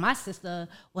like, oh, my sister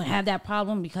would have that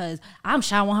problem because I'm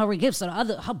showering her with gifts, so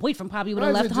her boyfriend probably would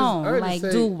have left home. Like,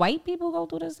 do white people go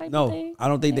through this type of thing? No, I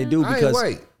don't think they do because I ain't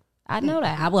white. I know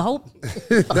that. I would hope.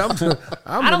 I'm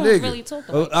I a don't nigga. really talk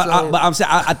about it. but I'm saying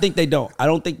I think they don't. I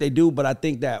don't think they do, but I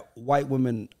think that white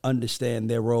women understand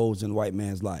their roles in white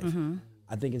man's life.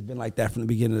 I think it's been like that from the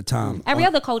beginning of time. Every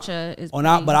other culture is. But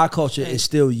our culture is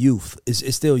still youth.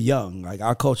 It's still young. Like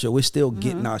our culture, we're still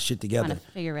getting our shit together. Trying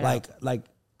to figure it out. Like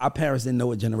our parents didn't know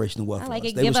what generational wealth I like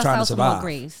was. it. They Give was trying to ourselves some more survive.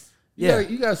 grace.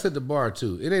 You gotta set the bar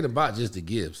too. It ain't about just the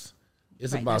gifts.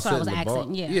 It's Right, about that's what I setting the was bar.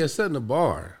 asking, Yeah, setting the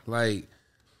bar. Like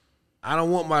I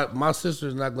don't want my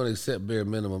sister's not going to accept bare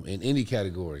minimum in any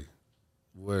category,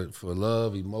 where for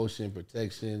love, emotion,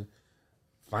 protection,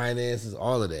 finances,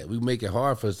 all of that. We make it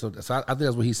hard for some. So I think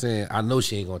that's what he's saying. I know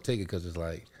she ain't gonna take it because it's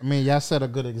like. I mean, y'all set a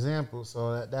good example,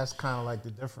 so that's kind of like the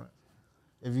difference.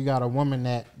 If you got a woman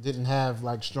that didn't have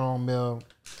like strong male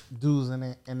dudes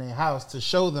in their house to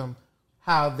show them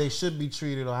how they should be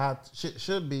treated or how shit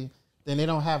should be, then they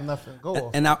don't have nothing to go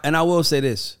off. And I will say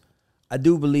this. I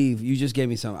do believe, you just gave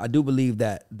me something. I do believe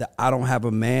that the I don't have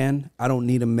a man, I don't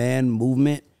need a man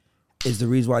movement is the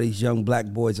reason why these young black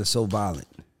boys are so violent.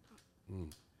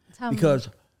 Because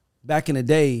back in the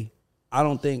day, I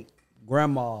don't think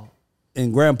grandma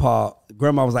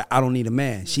was like, I don't need a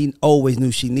man. She always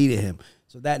knew she needed him.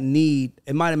 So that need,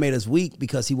 it might have made us weak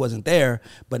because he wasn't there,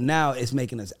 but now it's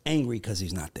making us angry because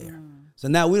he's not there. So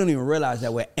now we don't even realize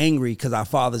that we're angry because our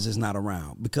fathers is not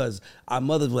around. Because our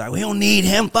mothers were like, we don't need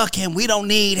him, fuck him, we don't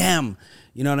need him.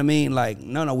 You know what I mean? Like,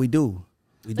 no, we do.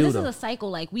 This is a cycle.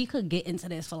 Like, we could get into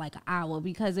this for like an hour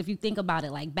because if you think about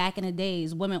it, like back in the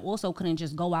days, women also couldn't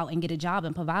just go out and get a job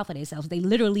and provide for themselves. They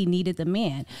literally needed the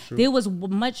man. True. There was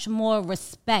much more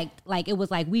respect. Like, it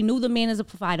was like we knew the man as a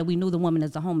provider. We knew the woman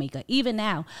as a homemaker. Even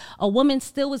now, a woman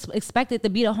still was expected to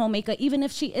be the homemaker, even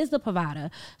if she is the provider.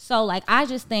 So, like, I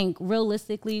just think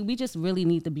realistically, we just really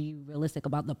need to be realistic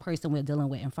about the person we're dealing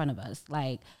with in front of us.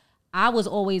 Like, I was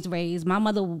always raised, my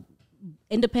mother,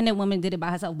 independent woman, did it by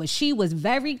herself, but she was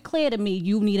very clear to me,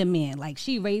 you need a man. Like,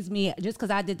 she raised me, just because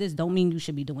I did this don't mean you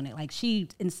should be doing it. Like, she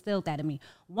instilled that in me.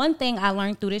 One thing I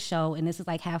learned through this show, and this is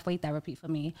like halfway therapy for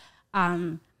me,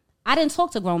 I didn't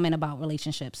talk to grown men about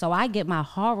relationships, so I get my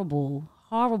horrible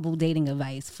dating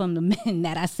advice from the men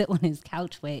that I sit on his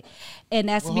couch with. And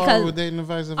that's because horrible dating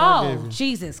advice if I gave you?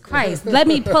 Jesus Christ, let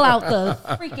me pull out the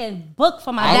freaking book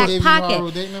from my back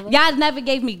pocket. Y'all never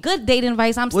gave me good dating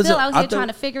advice. I'm still out here trying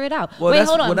to figure it out. Well, Wait,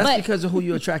 hold on. Well, that's because of who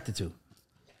you're attracted to.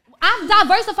 I've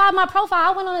diversified my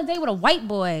profile. I went on a date with a white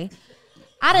boy.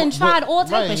 I done tried all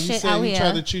type of shit out here. He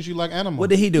tried to treat you like animals. What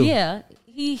did he do? Yeah.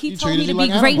 He told me to be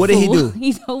grateful. What did he do?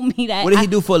 He told me that. What did he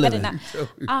do for a living?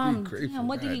 Damn,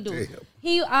 what did he do?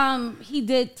 He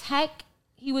did tech.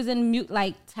 He was in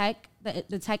tech,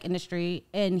 the tech industry,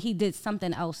 and he did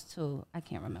something else too. I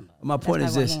can't remember. My point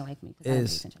is this: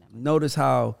 notice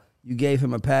how you gave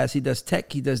him a pass. He does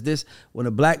tech. He does this. When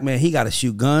a black man, he got to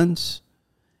shoot guns.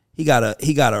 He got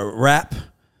to rap.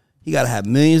 He got to have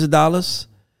millions of dollars.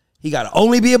 He got to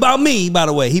only be about me, by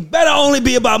the way. He better only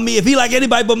be about me. If he like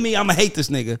anybody but me, I'm going to hate this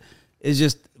nigga. It's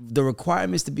just the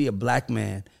requirements to be a black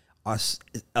man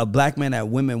that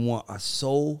women want are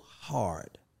so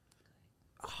hard.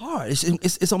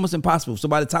 It's almost impossible. So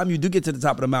by the time you do get to the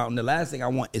top of the mountain, the last thing I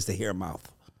want is to hear a mouth.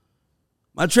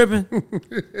 Am I tripping?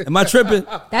 Am I tripping?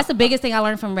 That's the biggest thing I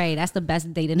learned from Ray. That's the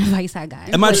best dating advice I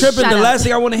got. Am I tripping? The last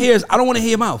thing I want to hear is I don't want to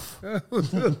hear your mouth.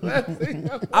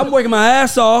 I'm working my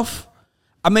ass off.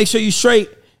 I make sure you straight,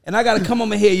 and I got to come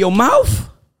home and hear your mouth.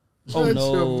 Oh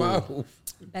Your mouth.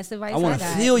 Best advice I want to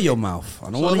feel your mouth.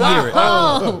 I don't want to hear it.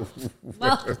 Oh,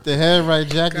 well, If the head right,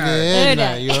 Jack, the head God.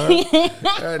 right. You heard?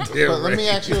 God damn But let me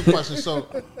right. ask you a question. So,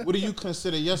 what do you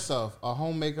consider yourself, a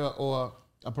homemaker or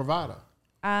a provider?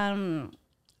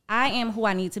 I am who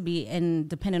I need to be, and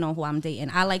depending on who I'm dating,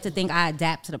 I like to think I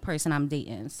adapt to the person I'm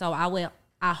dating. So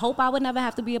I hope I would never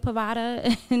have to be a provider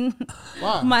in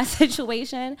Why? my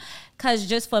situation, because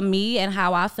just for me and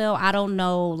how I feel, I don't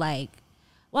know. Like,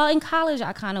 well, in college,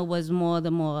 I kind of was more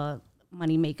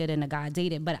money maker than the guy I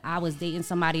dated, but I was dating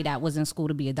somebody that was in school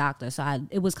to be a doctor, so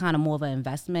it was kind of more of an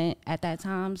investment at that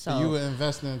time. So You were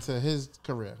investing into his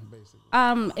career, basically.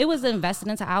 it was invested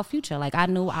into our future. Like I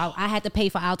knew I had to pay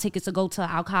for our tickets to go to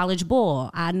our college ball.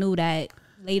 I knew that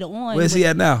later on. Where's he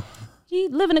at now? He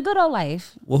living a good old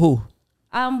life. Well, who?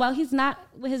 Well, he's not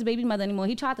with his baby mother anymore.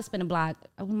 He tried to spin a block.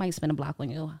 We might spin a block on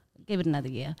you. Give it another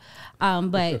year.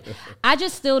 But I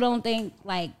just still don't think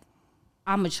like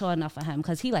I'm mature enough for him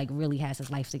because he like really has his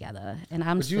life together, and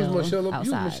I'm But you still was Michelle. outside.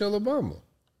 You was Michelle Obama.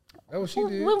 That's what she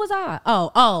did. When was I?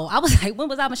 Oh, I was like, when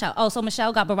was I Michelle? Oh, so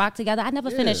Michelle got Barack together. I never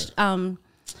finished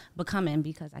becoming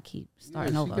because I keep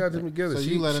starting She over. got them together. So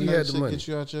she you let she another had the chick money. get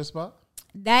you out your spot?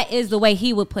 That is the way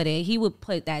he would put it. He would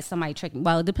put that somebody tricked me.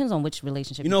 Well, it depends on which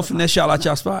relationship. You know, you're talking finesse y'all out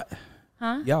y'all spot.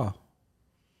 Huh? Y'all.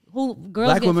 Who girls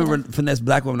Black get women finesse? finesse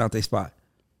black women out their spot.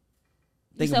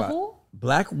 You said who?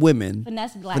 Black women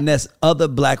Finesse other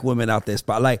black women out their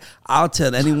spot. Like I've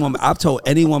told any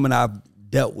woman I've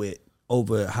dealt with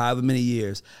over however many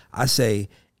years, I say,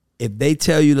 if they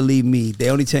tell you to leave me, they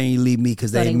only tell you to leave me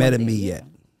because they ain't met me yet.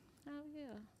 Oh, yeah.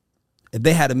 If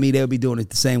they had a me, they would be doing it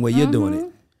the same way you're doing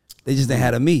it. They just ain't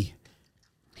had a me.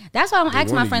 That's why I'm asking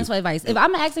my one of friends you. for advice. If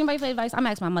I'm asking anybody for advice, I'm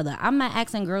asking my mother. I'm not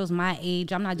asking girls my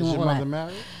age. I'm not Is doing your all mother that.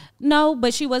 married? No,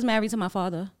 but she was married to my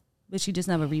father, but she just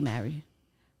never remarried.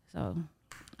 So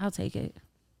I'll take it.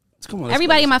 Come on,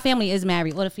 Everybody in my family is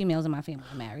married. All the females in my family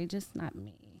are married, just not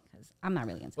me because I'm not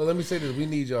really into Well, let me say this: we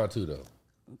need y'all too, though.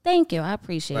 Thank you. I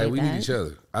appreciate Like we that. need each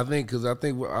other. I think because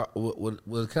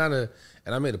what kind of,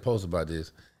 and I made a post about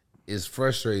this. It's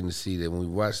frustrating to see that when we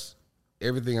watch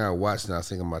everything I watch now, I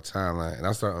think on my timeline, and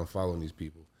I start unfollowing these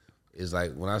people. It's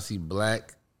like when I see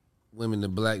black women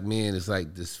and black men, it's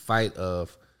like this fight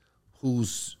of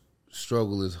whose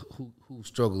struggle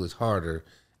is harder,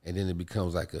 and then it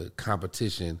becomes like a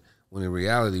competition. When in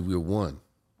reality, we're one.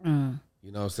 You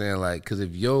know what I'm saying? Like, because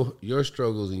if your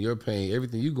struggles and your pain,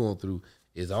 everything you're going through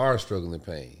is our struggle and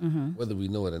pain, whether we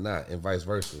know it or not, and vice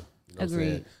versa. You know what I'm saying?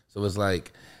 Agreed. So it's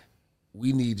like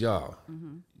we need y'all.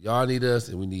 Y'all need us,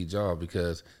 and we need y'all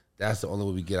because that's the only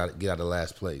way we get out of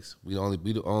last place. We the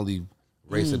only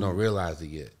race that don't realize it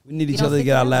yet. We need each don't other to stick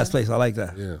get out together. last place. I like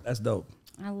that. Yeah. That's dope.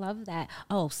 I love that.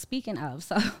 Oh, speaking of,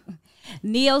 so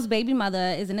Neo's baby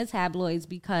mother is in the tabloids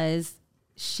because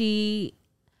her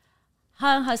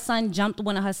and her son jumped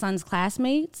one of her son's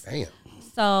classmates. Damn.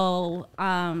 So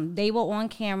they were on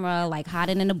camera, like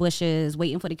hiding in the bushes,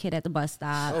 waiting for the kid at the bus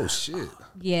stop. Oh shit.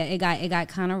 Yeah, it got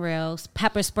kind of real.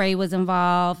 Pepper spray was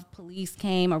involved. Police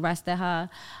came, arrested her.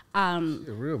 You're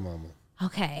a real mama.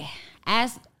 Okay.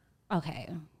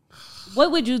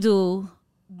 What would you do?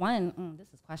 This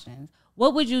is questions.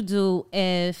 What would you do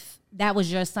if that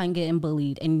was your son getting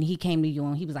bullied and he came to you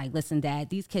and he was like, listen, Dad,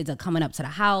 these kids are coming up to the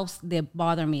house. They're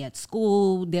bothering me at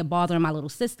school. They're bothering my little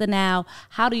sister now.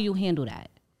 How do you handle that?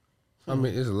 I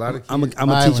mean, there's a lot of kids. I'm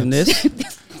gonna teach him this.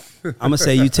 I'm gonna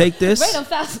say you take this. Right, I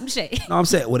found some shit. No, I'm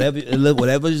saying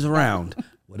whatever's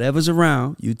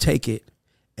around, you take it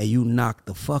and you knock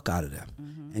the fuck out of them.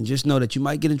 And just know that you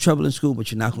might get in trouble in school,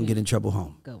 but you're not gonna get in trouble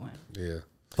home. Good one. Yeah.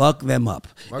 Fuck them up.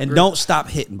 And don't stop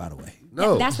hitting, by the way.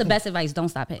 No. That's the best advice. Don't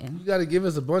stop hitting. You got to give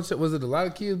us a bunch of. Was it a lot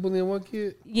of kids bullying one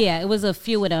kid? Yeah, it was a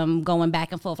few of them going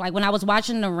back and forth. Like when I was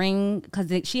watching The Ring, because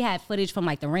she had footage from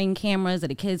like the Ring cameras of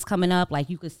the kids coming up. Like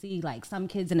you could see like some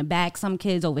kids in the back, some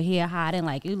kids over here hiding.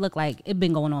 Like it looked like it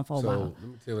been going on for a while. So let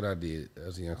me tell you what I did.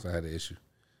 As a young son, I had an issue.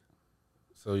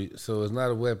 So it's not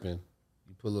a weapon.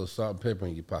 You put a little salt and pepper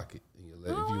in your pocket. In your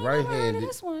left. If you're right-handed,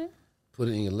 This one. put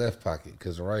it in your left pocket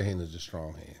because the right hand is the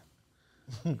strong hand.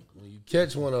 When you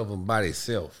catch one of them by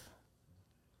themselves,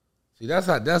 see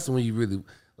that's when you really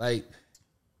like.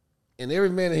 And every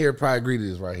man in here probably agree to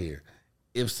this right here.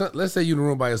 let's say you in the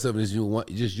room by yourself and it's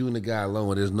just you and the guy alone,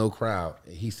 where there's no crowd,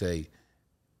 and he say,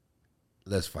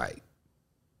 "Let's fight."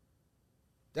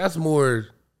 That's more.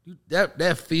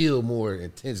 That feel more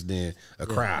intense than a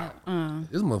crowd.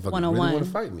 This motherfucker really want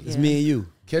to fight me. It's me and you.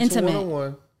 Catch Intimate. a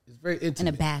one-on-one. It's very intimate. In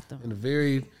the bathroom. In a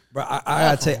very. Bro,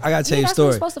 I gotta tell you a that's when story.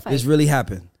 you're supposed to fight. This really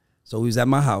happened. So we was at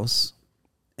my house,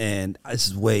 and this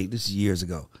is years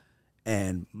ago,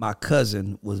 and my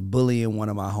cousin was bullying one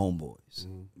of my homeboys.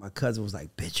 My cousin was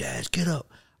like, "Bitch ass, get up!"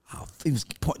 He was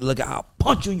pointing, look, I'll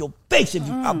punch you in your face if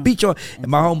you. I'll beat you. And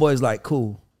my homeboy's like,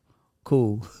 "Cool."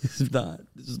 This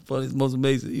is funny. It's most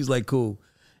amazing. He's like, "Cool,"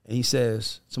 and he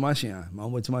says, "Tamashian, my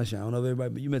homeboy Tamashian. I don't know if everybody,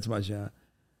 but you met Tamashian.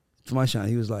 Tamashian."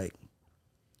 He was like,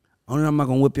 "Only I'm not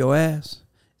gonna whip your ass is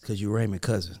because you're Raymond's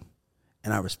cousin,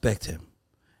 and I respect him."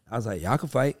 I was like, "Y'all can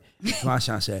fight."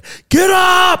 Tamashian said, "Get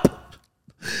up!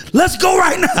 Let's go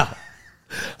right now.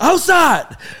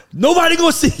 Outside. Nobody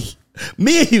gonna see.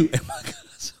 Me and you." And my cousin,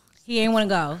 He ain't want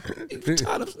to go. he was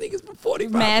tired of sneakers for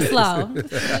 45 Mad minutes.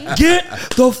 slow. Get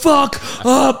the fuck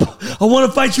up. I want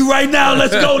to fight you right now.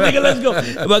 Let's go, nigga. Let's go.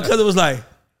 And my cousin was like,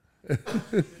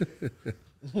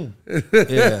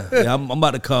 yeah, I'm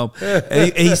about to come.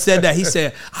 And he said that. He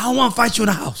said, "I don't want to fight you in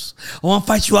the house. I want to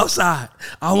fight you outside.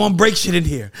 I don't want to break shit in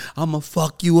here. I'm going to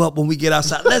fuck you up when we get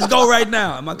outside. Let's go right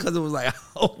now." And my cousin was like,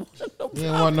 "Oh, no You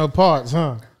didn't want no parts,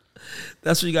 huh?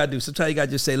 That's what you got to do. Sometimes you got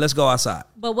to just say, let's go outside."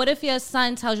 But what if your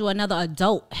son tells you another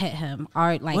adult hit him?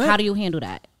 Or like, What? how do you handle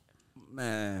that?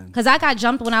 Man. Because I got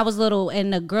jumped when I was little,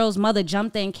 and the girl's mother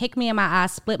jumped in, kicked me in my eye,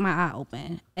 split my eye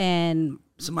open. And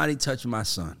Somebody touched my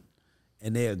son,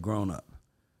 and they are grown up.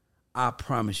 I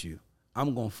promise you,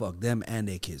 I'm going to fuck them and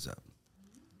their kids up.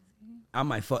 I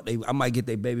might get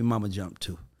their baby mama jumped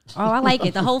too. oh, I like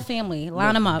it. The whole family.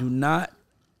 Line them up. Do not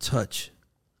touch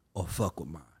or fuck with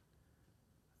mine.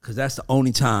 Because that's the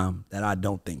only time that I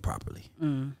don't think properly.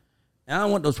 And I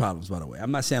don't want those problems, by the way.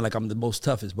 I'm not saying like I'm the most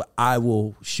toughest, but I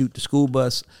will shoot the school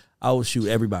bus. I will shoot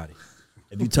everybody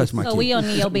if you touch my kid. So we on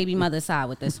your baby mother's side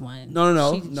with this one.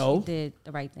 No. She did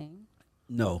the right thing.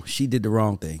 No, she did the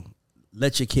wrong thing.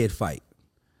 Let your kid fight.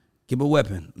 Give him a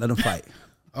weapon. Let him fight.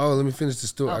 Oh, let me finish the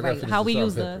story. Oh, I gotta right. finish How the we salt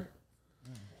use and pepper.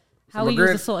 how my we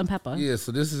use the salt and pepper. Yeah,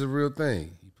 so this is a real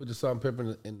thing. You put the salt and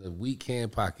pepper in the weak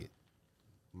hand pocket.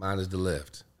 Mine is the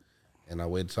left. And I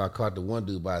waited till I caught the one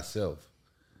dude by itself.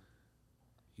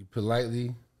 You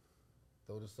politely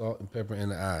throw the salt and pepper in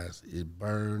the eyes. It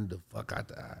burned the fuck out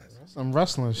the eyes. Some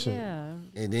wrestling shit. Yeah.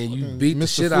 And then you beat the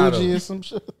Mr. shit out of Fuji him. or some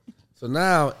shit. So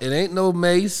now it ain't no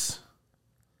mace.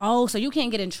 Oh, so you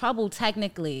can't get in trouble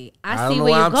technically. I I don't see know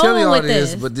where why you're I'm telling you going all with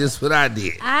this, this. but this is what I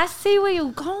did. I see where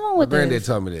you're going with granddad this.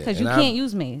 told me that. Because you And can't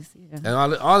use mace. Yeah. And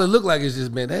all it looked like is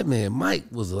just, man, that man Mike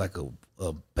was like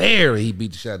a bear. He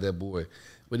beat the shit out of that boy.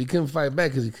 But he couldn't fight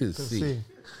back because he couldn't see.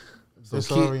 So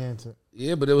Disoriented.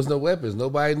 Yeah, but there was no weapons.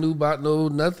 Nobody knew about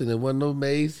nothing. There wasn't no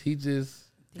mace. He just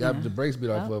got the brakes beat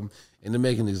off of him and to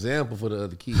make an example for the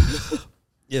other kids.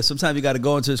 Yeah, sometimes you got to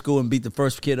go into the school and beat the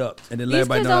first kid up, and then let These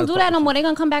everybody kids know how don't to do that fuck no with more. They're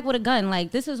going to come back with a gun.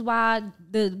 Like, this is why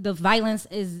the violence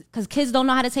is, because kids don't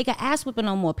know how to take an ass whipping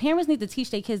no more. Parents need to teach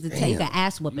their kids to take an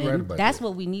ass whipping. right about That's that.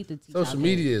 what we need to teach. Social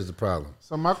media is the problem.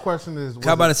 So my question is,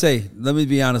 How about to say? Let me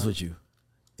be honest with you.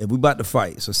 If we about to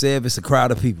fight, so say if it's a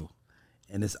crowd of people,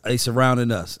 and they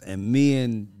surrounding us, and me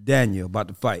and Daniel about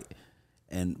to fight,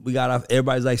 and we got off,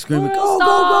 everybody's like screaming, World "Go, star!"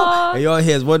 go, go!" And y'all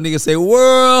hears one nigga say,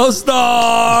 "World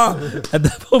star!" At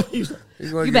that moment,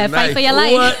 You better fight for your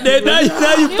life. what? Now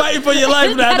you fighting for your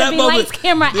life. Now at Gotta that be moment, lights,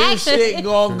 camera, this action. shit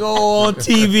gonna go on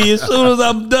TV. As soon as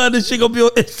I'm done, this shit gonna be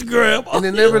on Instagram. And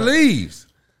it never leaves.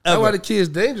 That's Ever. why the kids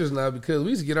dangerous now, because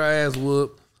we used to get our ass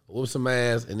whoop some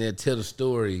ass, and then tell the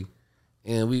story.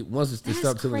 And once they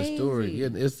stop telling the story, crazy. yeah,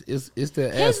 it's that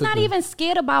ass. Kids not whipping. even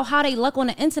scared about how they look on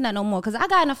the internet no more. Because I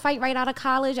got in a fight right out of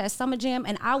college at Summer Jam,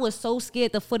 and I was so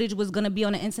scared the footage was going to be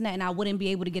on the internet and I wouldn't be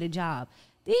able to get a job.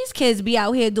 These kids be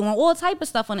out here doing all type of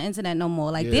stuff on the internet no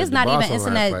more. Like, Yeah, there's the not boss even online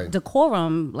internet fight.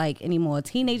 decorum like anymore.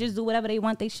 Teenagers do whatever they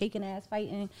want. They shaking ass,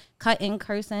 fighting, cutting,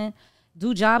 cursing.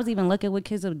 Do jobs even look at what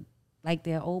kids are like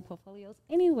their old portfolios?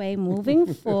 Anyway,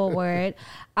 moving forward.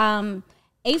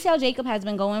 ACL Jacob has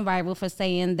been going viral for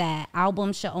saying that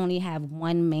albums should only have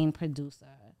one main producer.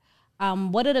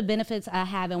 What are the benefits of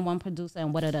having one producer,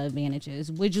 and what are the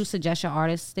advantages? Would you suggest your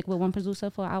artist stick with one producer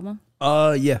for an album?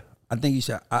 Yeah, I think you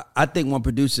should. I think one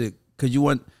producer, because you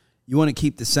want to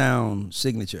keep the sound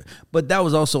signature. But that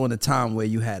was also in a time where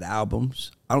you had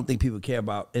albums. I don't think people care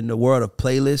about, in the world of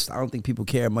playlists, I don't think people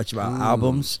care much about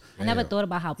albums. I never thought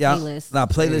about how Yeah, playlists. Nah,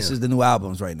 playlists is the new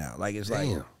albums right now. Like, it's like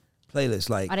playlists.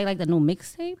 Like, Are they like the new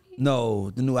mixtape? no,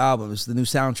 the new albums, the new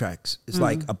soundtracks. It's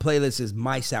like a playlist is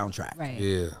my soundtrack. Right.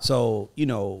 Yeah. So, you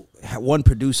know, one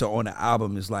producer on the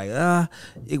album is like,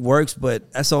 it works,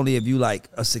 but that's only if you like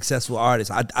a successful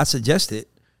artist. I suggest it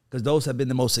because those have been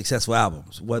the most successful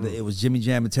albums, whether it was Jimmy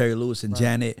Jam and Terry Lewis and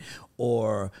Janet,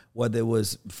 or whether it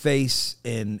was Face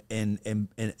and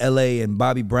LA and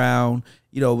Bobby Brown.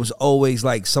 You know, it was always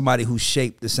like somebody who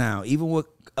shaped the sound. Even with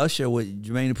Usher, with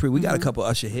Jermaine Dupri, we got a couple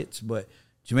Usher hits, but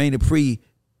Jermaine Dupri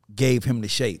gave him the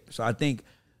shape. So I think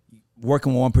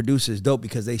working with one producer is dope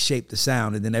because they shape the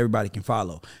sound and then everybody can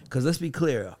follow. Because let's be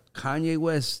clear, Kanye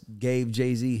West gave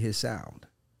Jay-Z his sound.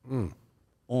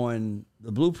 On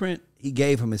the Blueprint, he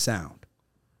gave him his sound.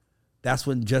 That's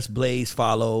when Just Blaze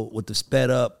followed with the sped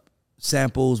up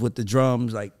samples with the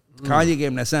drums. Like, Kanye gave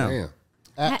him that sound.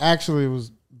 Damn. Actually, it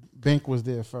was Bink was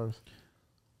there first.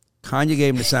 Kanye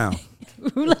gave him the sound.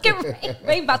 Look at Ray.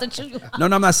 Ray about to chew you. No,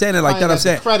 I'm not saying it like Kanye that. got I'm the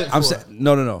saying, credit I'm for saying, it.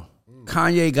 no.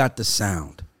 Kanye got the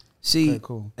sound. See, Okay,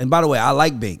 cool. And by the way, I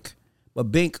like Bink, but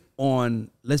Bink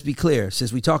on. Let's be clear,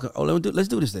 since we talking. Oh, let's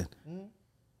do this then.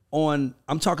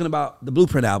 I'm talking about the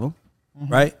Blueprint album,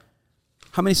 right?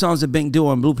 How many songs did Bink do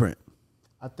on Blueprint?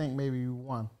 I think maybe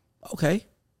one. Okay,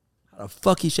 how the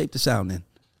fuck he shaped the sound then?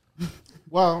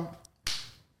 Well,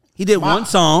 He did one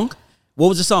song. What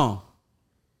was the song?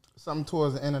 something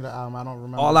towards the end of the album. I don't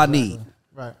remember. All I exactly. Need.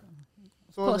 Right.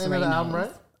 Towards the end of the Ray album, knows.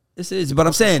 right? This is, but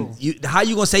I'm saying, how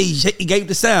you gonna say he gave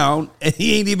the sound and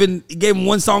he gave him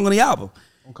one song on the album?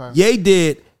 Okay. Ye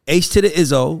did H to the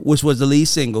Izzo, which was the lead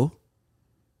single.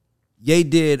 Ye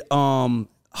did Heart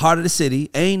of the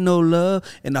City, Ain't No Love,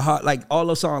 and the Heart, like all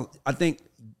those songs. I think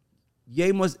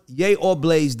Ye or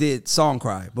Blaze did Song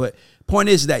Cry, but point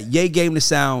is that Ye gave him the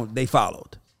sound, they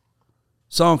followed.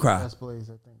 Song Cry. Just Blaze,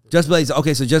 I think. Just Blaze.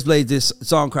 Okay, so Just Blaze did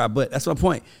Song Cry, but that's my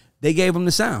point. They gave him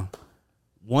the sound.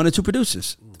 One or two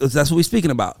producers. That's what we're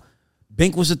speaking about.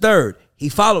 Bink was the third. He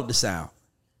followed the sound.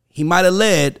 He might have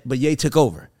led, but Ye took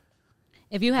over.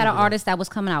 If you had an artist that was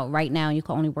coming out right now, you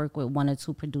could only work with one or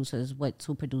two producers. What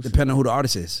two producers? Depending on who the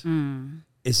artist is.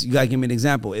 It's, you gotta give me an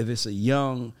example. If it's a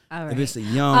young, All right. if it's a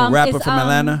young rapper it's, from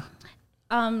Atlanta,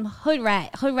 Hood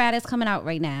Rat is coming out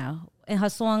right now, and her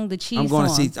song, the Cheese I'm going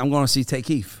song. to see Tay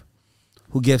Keith,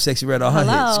 who gives Sexy Red all her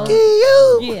Hello. hits.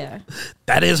 You. Yeah.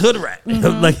 That is Hood Rat.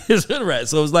 Like, it's Hood Rat.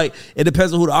 So it's like, it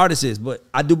depends on who the artist is. But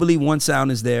I do believe one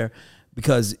sound is there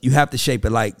because you have to shape it.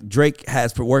 Like, Drake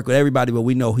has worked with everybody, but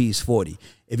we know he's 40.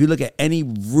 If you look at any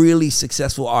really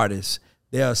successful artist,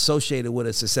 they are associated with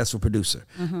a successful producer.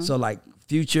 So like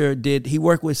Future he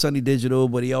worked with Sunny Digital,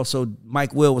 but he also,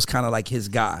 Mike Will was kind of like his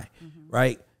guy,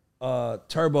 right?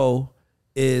 Turbo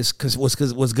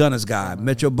was Gunna's guy.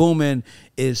 Metro Boomin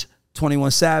is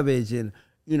 21 Savage, and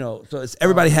you know, so it's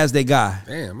everybody has their guy.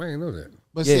 Damn, I didn't know that.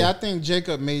 But see, I think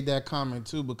Jacob made that comment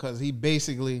too because he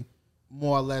basically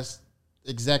more or less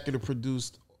executive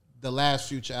produced the last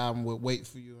Future album with Wait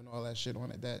For You and all that shit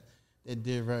on it that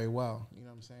did very well. You know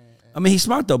what I'm saying? I mean, he's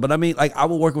smart though, but I mean, like, I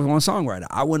would work with one songwriter.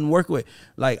 I wouldn't work with,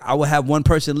 like, I would have one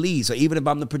person lead. So even if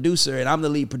I'm the producer and I'm the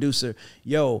lead producer,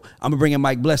 I'm gonna bring in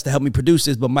Mike Bless to help me produce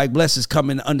this, but Mike Bless is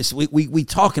coming under, we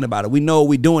talking about it. We know what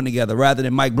we're doing together rather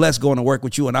than Mike Bless going to work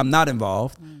with you and I'm not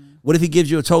involved. What if he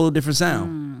gives you a total different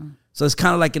sound? So it's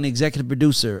kind of like an executive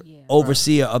producer,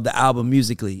 overseer of the album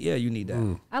musically. Yeah, you need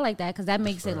that. I like that because that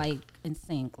makes it like in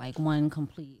sync, like one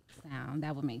complete sound.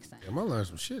 That would make sense. Damn, I learned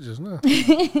some shit just now.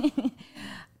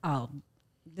 Oh,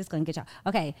 this gonna get y'all.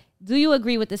 Okay, do you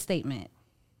agree with this statement?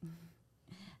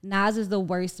 Nas is the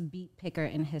worst beat picker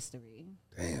in history.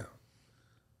 Damn.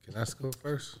 Can I go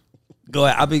first? Go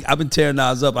ahead. I've been tearing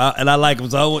Nas up, and I like him,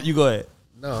 so I want you go ahead.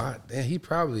 No, damn, he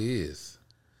probably is.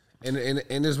 And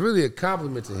it's really a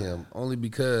compliment to him, only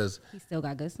because He still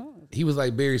got good songs. he was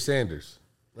like Barry Sanders.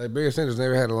 Like Barry Sanders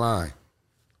never had a line,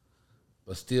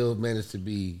 but still managed to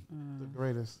be. The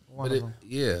greatest. One But of them.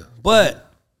 yeah,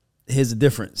 But here's the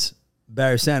difference.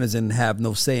 Barry Sanders didn't have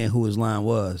no say in who his line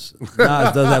was. Nas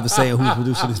does have a say in who's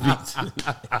producing his beats.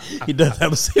 He does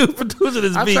have a say in who's producing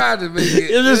his I beats. tried to make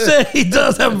it. I'm just saying, he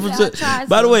does have a tried producer.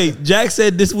 By the to. way, Jack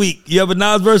said this week, you have a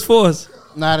Nas verse for us?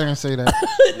 No, I didn't say that.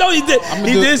 No, he did.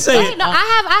 He did say Wait, it. no,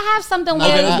 I have something where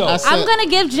Okay, let's go. I said- I'm gonna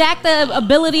give Jack the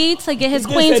ability to get his He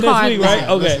did Queen's say this card. week, right? back.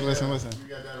 Okay. Listen.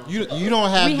 You don't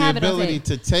have We the have it on ability tape.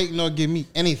 to take nor give me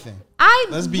anything.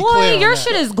 Let's be boy, clear on your that.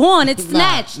 shit is gone. It's Nah,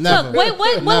 snatched. never. Look, wait,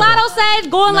 what Never. Lotto said?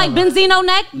 Going like Never. Benzino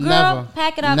neck? Girl, Never.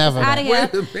 pack it up. Never It's out of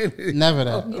that. here. Wait a minute. Never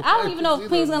that. I don't even know if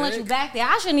Queen's gonna let you back there.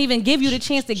 I shouldn't even give you the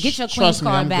chance to get your Queen's Trust me,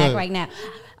 card I'm back good. right now.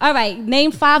 All right,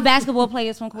 name 5 basketball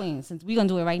players from Queens. Since we're gonna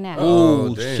do it right now.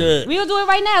 Oh, damn. shit. We're gonna do it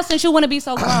right now since you wanna be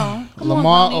so grown. Come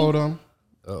Lamar on, Brownie. Odom,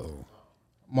 Uh-oh.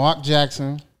 Mark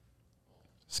Jackson,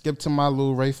 Skip to My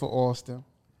Lou, Rayford Austin,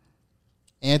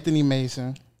 Anthony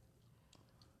Mason.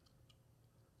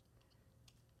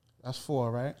 That's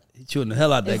 4, right? He chewing the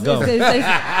hell out that gum.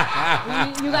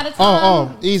 You got to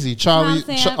tell Easy. Charlie,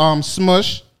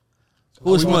 Smush.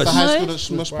 Who's we went Smush? to high school.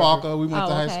 Smush Parker. We went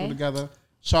to high okay. school together.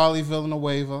 Charlie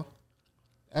Villanueva.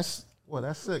 That's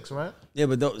 6, right? Yeah,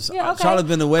 but those, Yeah, okay. Charlotte's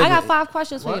been away. I got 5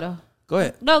 questions for you, though. Go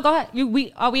ahead. No, go ahead.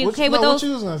 Are we okay with those? What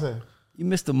you was gonna say? You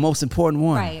missed the most important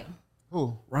one. Right.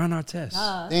 Who? Ron Artest.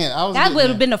 Damn, I was. That getting would have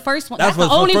there. been the first one. That's That's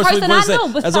the what- only first person we I said. know.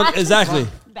 That's Besides exactly.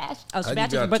 Sebastian I got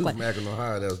two Brooklyn. Mac in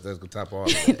Ohio. That's gonna top all.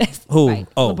 Who? Right.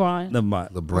 Oh, LeBron. Never mind.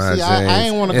 LeBron See, I James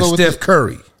ain't wanna and go with Steph the-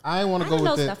 Curry. I ain't want I to go didn't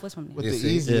with know the Steph was from there. with Yeah, the see?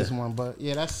 easiest one, but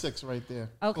yeah, that's 6 right there.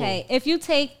 Okay, if you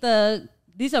take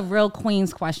these are real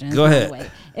Queens questions. Go by the ahead.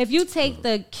 way. If you take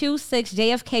the Q6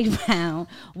 JFK round,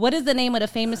 what is the name of the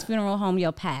famous funeral home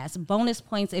you'll pass? Bonus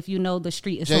points if you know the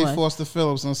street is J. on. Foster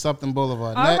Phillips on Supton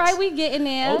Boulevard. All Next. right, we getting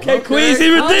there. Okay, Queens, he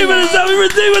redeeming himself. He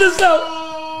redeeming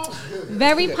himself.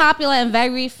 Very popular and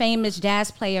very famous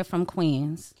jazz player from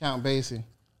Queens. Count Basie.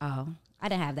 Oh, I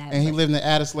didn't have that. And he lived in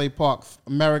Addersley Park,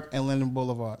 Merrick and Linden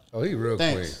Boulevard. Oh, he real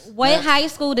Thanks. Queen. What high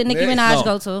school did Nicki Next. Minaj No.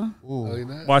 go to? Oh, he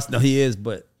not? Watch, no, he is,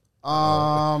 but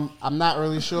I'm not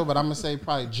really sure, but I'm gonna say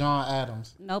probably John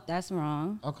Adams. Nope, that's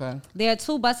wrong. Okay. There are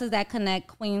 2 buses that connect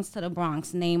Queens to the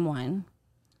Bronx. Name one.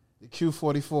 The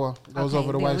Q44 goes Okay,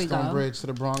 over the there we Whitestone go. Bridge to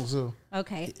the Bronx Zoo.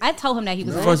 Okay, I told him that he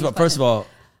was. first of all,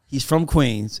 he's from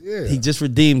Queens. Yeah. He just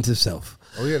redeemed himself.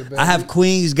 Oh, he had a bad I have week?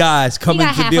 Queens guys coming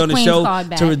got to half be a on the Queens show card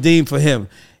back. to redeem for him.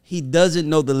 He doesn't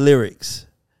know the lyrics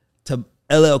to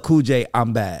LL Cool J,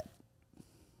 I'm Bad.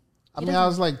 I mean, I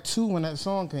was like 2 when that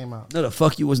song came out. No, the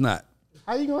fuck you was not.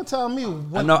 How you gonna tell me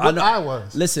what I know. I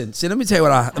was? Listen, see, let me tell you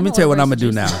what I'm know gonna what do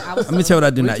verse now. you said. I was Let me tell you what I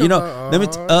do now. You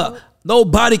know,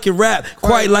 nobody can rap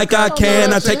quite like I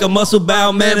can. I take a muscle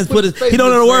bound man and put his. He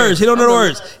don't know the words. He don't know the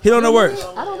words. He don't know the words.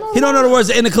 He don't know the words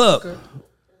in the club.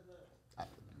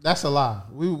 That's a lie.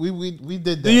 We did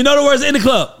that. Do you know the words in the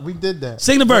club? We did that.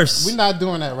 Sing the verse. We're not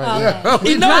doing that right now.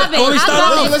 Okay. You know Drop it. it. When we I'll start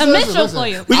drop off, it. Listen, Commercial listen. for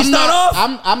you. we can start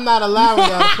off. I'm not allowing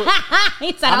y'all to put.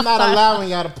 He said I'm not sorry. allowing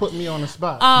y'all to put me on the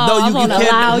spot. Oh, No, you- I'm you gonna can't-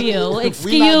 allow we you. not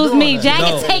Excuse doing me. that. Jack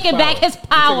No. is taking back his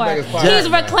power. back his power. He's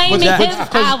reclaiming Jack- his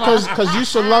power. Because you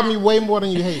should love me way more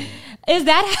than you hate me. Is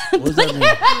that? What's that mean?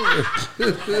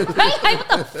 Like,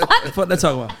 what the fuck? What the fuck they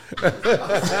talking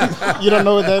about? You don't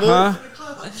know what that is? Huh?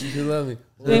 You love me.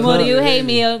 Way more do you hate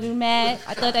me or you mad?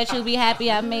 I thought that you'd be happy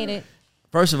I made it.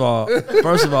 First of all,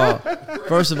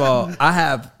 I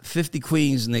have 50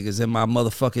 Queens niggas in my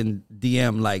motherfucking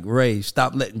DM like, Ray,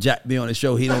 stop letting Jack be on the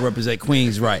show. He don't represent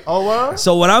Queens right. Oh, what?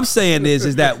 So what I'm saying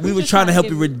is that we were trying to help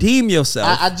you redeem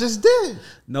yourself. I just did.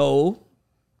 No.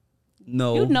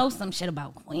 You know some shit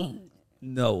about Queen.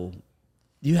 No.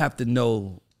 You have to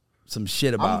know some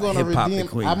shit I'm about gonna hip hop and redeem.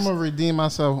 Queens. I'm gonna redeem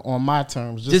myself on my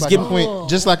terms, Just give me-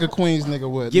 just like a Queens nigga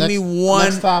would. Give me one.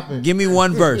 Next topic. Give me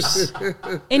one verse.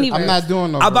 Any I'm verse. not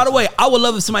doing no. By the verses. way, I would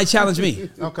love if somebody challenged me.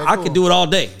 Okay, I cool. could do it all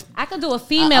day. I could do a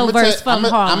female verse from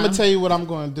I'm Harlem. gonna tell you what I'm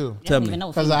gonna do. Tell don't me. even know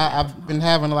Because female. I've been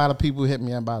having a lot of people hit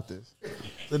me about this.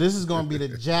 So this is going to be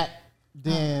the Jack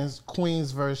Dan's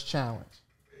Queens Verse Challenge.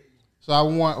 So I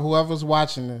want whoever's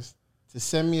watching this to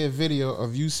send me a video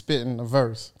of you spitting a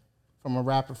verse from a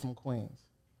rapper from Queens.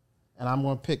 And I'm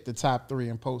going to pick the top 3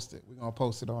 and post it. We're going to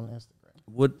post it on Instagram.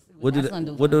 What That's gonna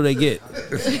do what do they get?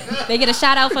 They get a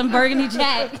shout out from Burgundy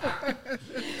Jack.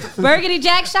 Burgundy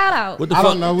Jack shout out. What the I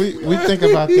fuck? don't know. We think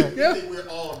about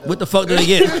that. What the fuck do they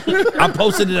get? I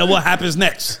posted it and what happens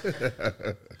next?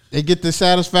 They get the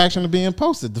satisfaction of being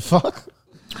posted. The fuck?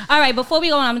 All right, before we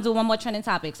go on, I'm gonna do one more trending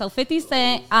topic. So 50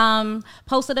 Cent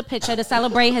posted a picture to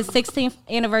celebrate his 16th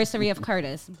anniversary of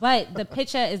Curtis. But the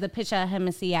picture is the picture of him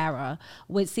and Ciara,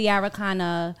 with Ciara kind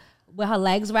of with her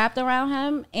legs wrapped around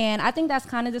him. And I think that's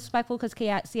kind of disrespectful because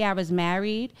Ciara's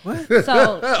married. What?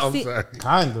 So I'm sorry.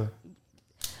 Kind of.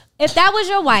 if that was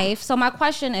your wife, so my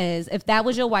question is, if that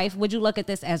was your wife, would you look at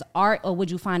this as art or would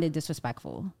you find it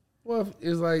disrespectful? Well,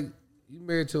 it's like you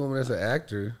married to a woman that's an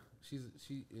actor.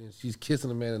 She's kissing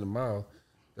a man in the mouth.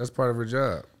 That's part of her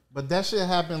job. But that shit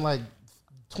happened like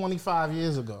 25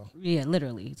 years ago. Yeah,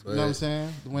 literally. You know what I'm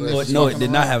saying? When But- they was No, it fucking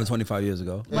did not around. happen 25 years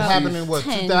ago. It happened in what,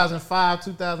 10. 2005,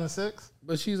 2006?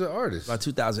 But she's an artist. About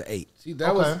 2008.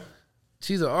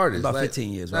 She's an artist. About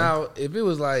 15 years, right? Now, if it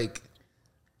was like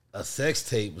a sex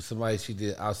tape with somebody she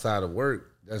did outside of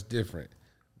work, that's different.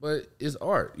 But it's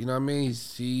art. You know what I mean?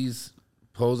 She's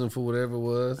posing for whatever it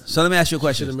was. So let me ask you a Should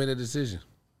question. have made a decision.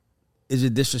 Is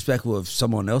it disrespectful if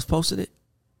someone else posted it?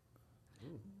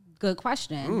 Good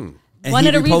question. And one he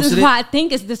of the reasons reposted it? why I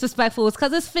think it's disrespectful is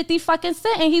because it's 50 fucking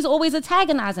Cent and he's always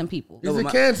antagonizing people. He's a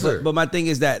my, cancer. But my thing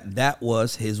is that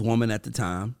was his woman at the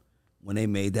time when they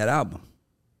made that album.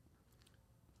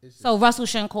 So Russell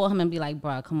shouldn't call him and be like,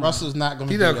 bruh, come on. Russell's not going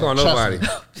to. He not calling nobody.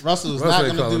 Russell's Russell not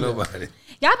ain't going to calling do nobody.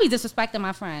 Y'all be disrespecting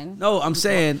my friend. No, I'm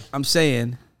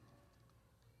saying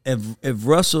if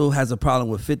Russell has a problem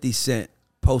with 50 Cent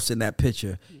posting that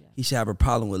picture, he should have a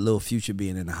problem with Lil Future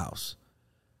being in the house.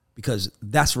 Because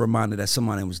that's a reminder that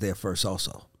somebody was there first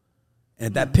also.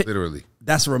 And that Literally.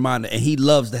 that's a reminder. And he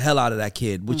loves the hell out of that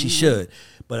kid, which he should.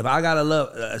 But if I got to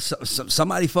love,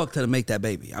 somebody fucked her to make that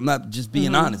baby. I'm not just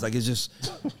being honest. Like, it's just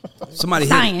somebody.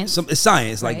 Science. It's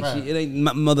science. Like, Right. it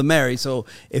ain't Mother Mary. So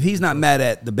if he's not mad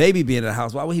at the baby being in the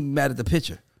house, why would he be mad at the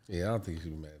picture? Yeah, I don't think he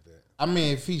should be mad at that. I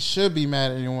mean, if he should be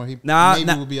mad at anyone, he Nah, maybe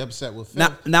nah. would be upset with 50.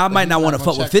 Now I but might he's not want to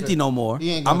gonna fuck with check 50 for- no more. he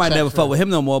ain't I gonna might check never for fuck it. with him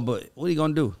no more, but what are you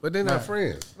going to do? But they're not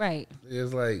friends. Right.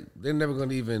 It's like they're never going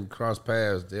to even cross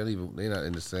paths. They're not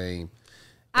in the same.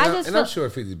 I And, just and I'm feel- sure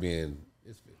 50 being.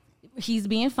 It's 50. He's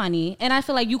being funny. And I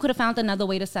feel like you could have found another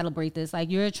way to celebrate this. Like,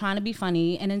 you're trying to be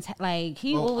funny. And then, like,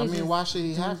 he Well, I always mean, just why should he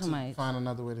doing have so to much. find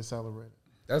another way to celebrate it?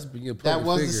 That's being a That public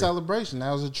was figure. the celebration.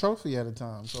 That was a trophy at the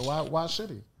time. So why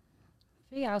should he?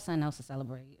 Figure out something else to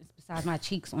celebrate besides my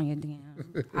cheeks on your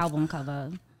damn album cover.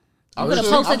 You I'm could have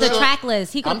sure- posted I'm the sure- track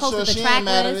list. He could I'm have sure posted she the track ain't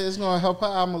mad at it. list. It's going to help her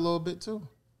album a little bit too.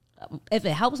 If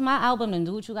it helps my album, then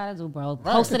do what you gotta do, bro.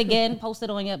 Post it again. Post it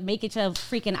on your. Make it your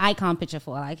freaking icon picture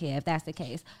for all I care. If that's the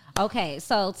case. Okay,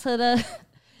 so to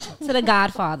the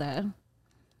Godfather.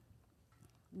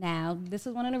 Now, this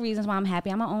is one of the reasons why I'm happy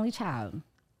I'm an only child.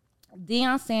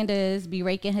 Deion Sanders be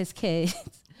raking his kids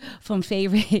from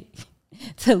favorite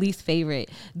to least favorite.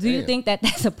 Do you Damn. think that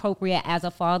that's appropriate as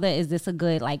a father? Is this a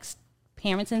good like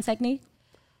parenting technique?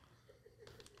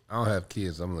 I don't have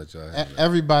kids. I'm going to let y'all have it.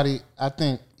 Everybody, I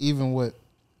think, even with,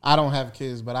 I don't have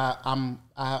kids, but I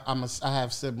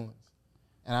have siblings,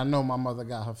 and I know my mother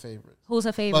got her favorites. Who's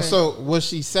her favorite? But so what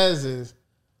she says is,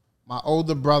 my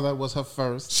older brother was her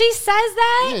first. She says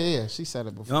that. Yeah, she said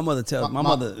it before. My mother tells my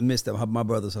mother admits that my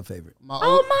brother's her favorite.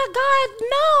 Oh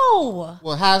my God, no.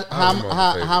 Well, remember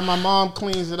favorite. how my mom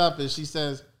cleans it up is she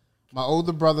says my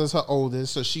older brother's her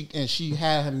oldest, so she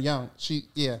had him young.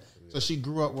 So she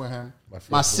grew up with him.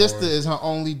 My sister is her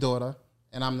only daughter,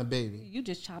 and I'm the baby. You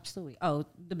just chop suey. Oh,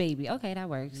 the baby. Okay, that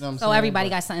works. You know what I'm So saying? everybody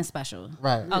got something special.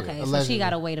 Right. Okay, so Allegedly. she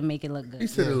got a way to make it look He good.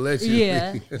 said allegedly.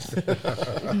 Yeah.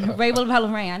 Ray will tell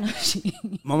Ray. I know she.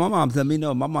 My mom let me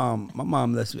know. My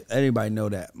mom lets anybody know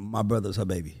that my brother's her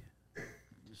baby.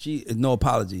 She no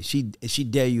apology. She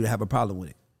dare you to have a problem with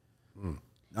it.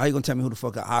 How you gonna tell me who the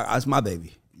fuck? It's my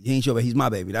baby. He ain't your baby. He's my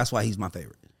baby. That's why he's my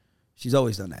favorite. She's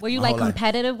always done that. Were you my like whole life.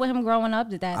 competitive with him growing up?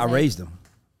 Did that? I raised him.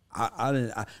 I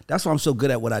didn't. That's why I'm so good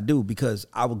at what I do, because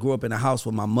I would grow up in a house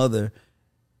with my mother.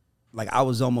 Like, I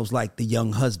was almost like the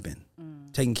young husband,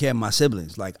 taking care of my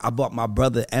siblings. Like, I bought my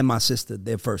brother and my sister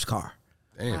their first car.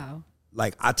 Damn. Wow.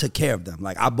 Like, I took care of them.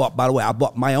 Like, I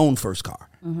bought my own first car.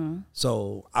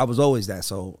 So I was always that.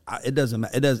 So it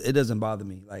doesn't bother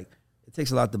me. Like, it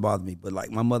takes a lot to bother me. But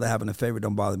like, my mother having a favorite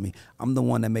don't bother me. I'm the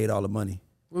one that made all the money.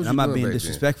 was And I'm you not doing being back then?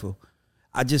 disrespectful.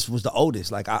 I just was the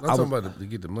oldest. Like, I'm I talking was, about to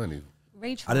get the money.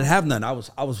 Rachel. I didn't have none. I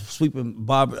was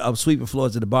sweeping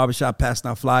floors at the barbershop, passing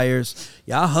out flyers.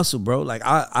 Yeah, I hustle, bro. Like,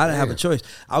 I didn't have a choice.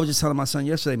 I was just telling my son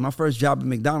yesterday, my first job at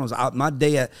McDonald's, my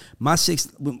day at my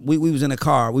sixth, we was in a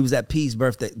car. We was at P's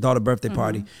daughter birthday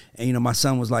party. And, you know, my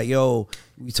son was like, yo,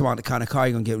 we talking about the kind of car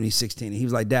you're going to get when he's 16. And he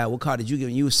was like, Dad, what car did you get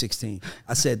when you was 16?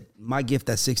 I said, my gift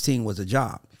at 16 was a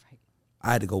job.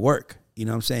 I had to go work. You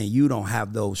know what I'm saying? You don't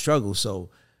have those struggles. So,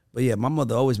 but yeah, my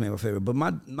mother always made my favorite. But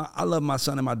I love my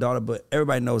son and my daughter, but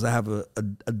everybody knows I have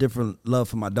a different love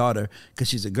for my daughter because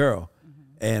she's a girl.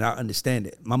 And I understand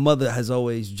it. My mother has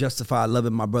always justified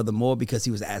loving my brother more because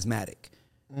he was asthmatic.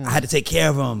 I had to take care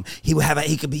of him. He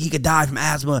could die from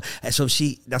asthma. And so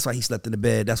that's why he slept in the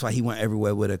bed. That's why he went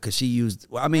everywhere with her. Cause she used,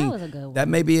 well, I mean, was a good one. that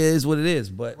maybe is what it is,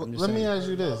 but I'm just Let me saying. ask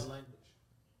you this: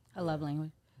 Her love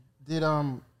language. Did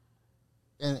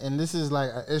and this is like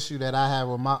an issue that I have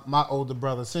with my older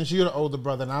brother. Since you're the older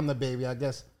brother and I'm the baby, I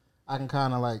guess I can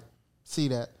kind of like see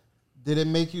that. Did it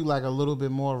make you like a little bit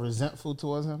more resentful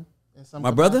towards him? In some My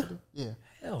brother? capacity? Yeah.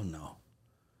 Hell no.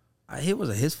 It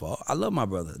wasn't his fault. I love my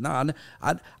brother. No,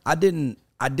 I didn't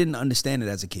understand it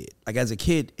as a kid. Like, as a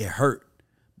kid, it hurt.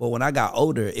 But when I got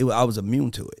older, I was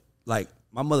immune to it. Like,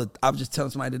 my mother, I was just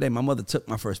telling somebody today, my mother took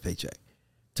my first paycheck.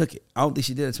 Took it. I don't think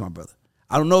she did it to my brother.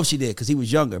 I don't know if she did because he was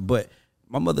younger, but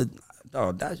my mother,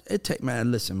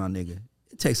 man, listen, my nigga,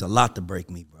 it takes a lot to break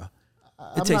me, bro.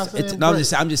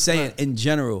 I'm just saying, in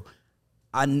general,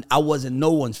 I wasn't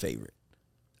no one's favorite.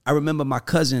 I remember my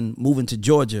cousin moving to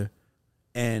Georgia,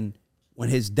 and when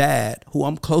his dad, who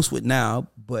I'm close with now,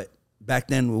 but back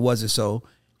then it wasn't so,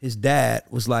 his dad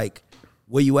was like,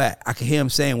 where you at? I could hear him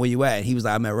saying, where you at? And he was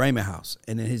like, I'm at Raymond House.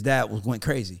 And then his dad went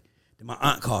crazy. Then my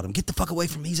aunt called him, get the fuck away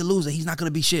from him. He's a loser. He's not going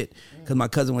to be shit. Because my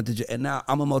cousin went to jail. And now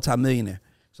I'm a multimillionaire.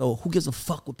 So who gives a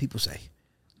fuck what people say?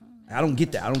 I don't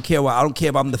get that. I don't care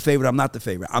if I'm the favorite. I'm not the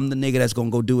favorite. I'm the nigga that's going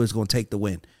to go do it. It's going to take the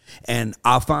win. And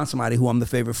I'll find somebody who I'm the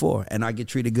favorite for. And I get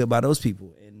treated good by those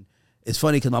people. And it's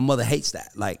funny because my mother hates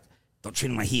that. Like, don't treat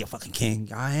him like he a fucking king.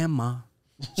 I am, Ma.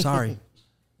 Sorry.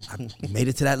 I made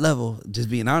it to that level, just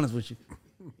being honest with you.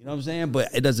 You know what I'm saying? But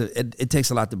it doesn't. It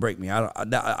takes a lot to break me.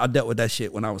 I dealt with that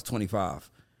shit when I was 25,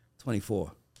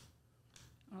 24.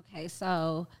 Okay,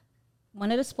 so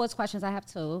one of the sports questions I have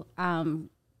too.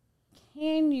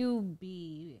 Can you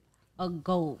be a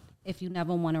GOAT if you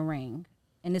never won a ring?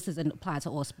 And this isn't applied to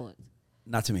all sports.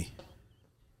 Not to me.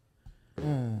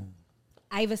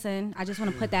 Iverson, I just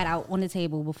want to put that out on the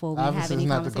table before we have any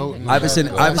not the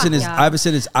conversation. GOAT.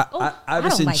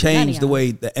 Iverson changed the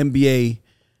way the NBA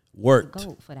worked.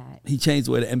 GOAT for that. He changed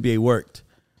the way the NBA worked.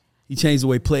 He changed the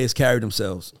way players carried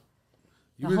themselves.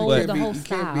 The whole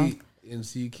style.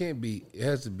 You can't be. It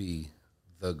has to be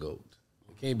the GOAT.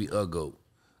 It can't be a GOAT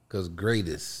because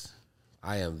greatest.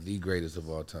 I am the greatest of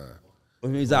all time. It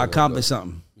means I accomplished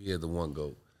something. Yeah, the one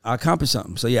GOAT. I accomplished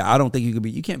something. So yeah, I don't think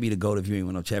you can't be the GOAT if you ain't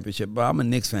win no championship. But I'm a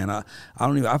Knicks fan. I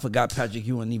forgot Patrick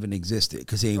Ewing even existed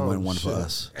because he ain't won one for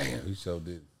us. Damn, he so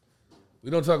did. We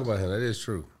don't talk about him. That is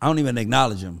true. I don't even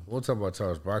acknowledge him. We don't talk about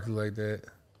Charles Barkley like that.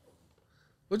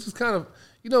 Which is kind of,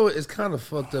 it's kind of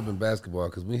fucked up in basketball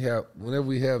because whenever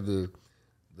we have the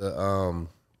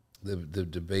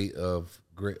debate of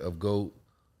GOAT,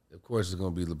 of course it's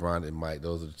gonna be LeBron and Mike.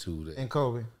 Those are the two. And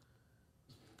Kobe.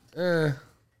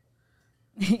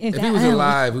 If he was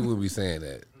alive, we wouldn't be saying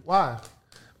that. Why?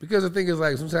 Because the thing is,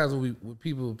 like, sometimes when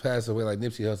people pass away, like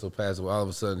Nipsey Hussle passed away, all of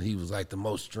a sudden he was like the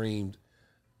most streamed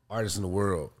artist in the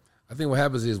world. I think what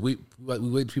happens is we wait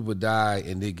till people die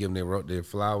and they give them their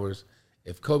flowers.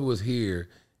 If Kobe was here,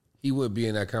 he wouldn't be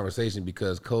in that conversation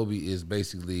because Kobe is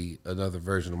basically another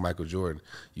version of Michael Jordan.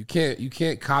 You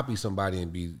can't copy somebody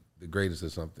and be the greatest or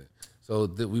something. So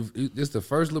this the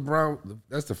first LeBron.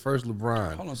 That's the first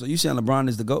LeBron. Hold on. So you saying LeBron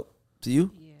is the GOAT to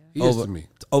you? Yeah. He is to me.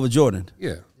 Over Jordan?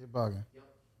 Yeah. You're bugging.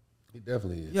 He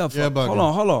definitely is. Yeah. bugging.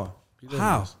 Hold on.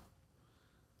 How?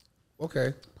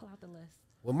 Okay. Pull out the list.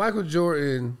 When Michael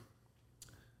Jordan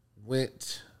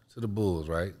went to the Bulls,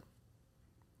 right?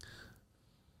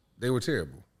 They were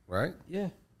terrible, right? Yeah.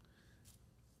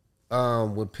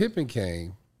 When Pippen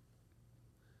came,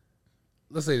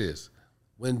 let's say this.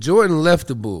 When Jordan left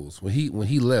the Bulls, when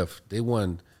he left, they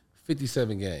won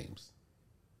 57 games.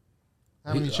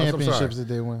 How many championships did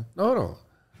they win? No, hold on.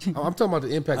 I'm talking about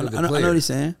the impact of the player. I know what he's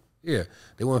saying. Yeah.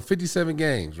 They won 57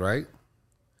 games, right?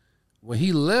 When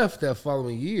he left that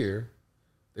following year,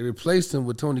 they replaced him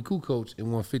with Tony Kukoc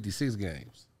and won 56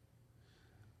 games.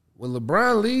 When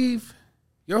LeBron leave,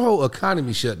 your whole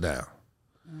economy shut down.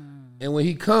 And when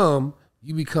he come,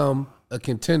 you become a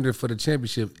contender for the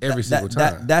championship every single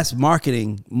time. That's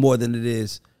marketing more than it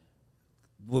is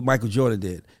what Michael Jordan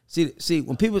did. See,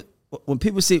 when people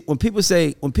say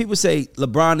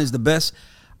LeBron is the best,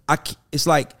 it's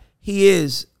like he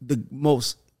is the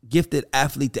most gifted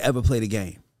athlete to ever play the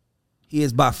game. He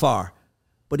is by far,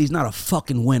 but he's not a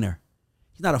fucking winner.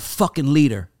 He's not a fucking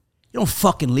leader. You don't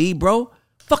fucking lead, bro.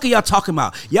 Fuck are y'all talking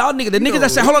about? Y'all the niggas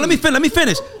that say, hold on, let me finish.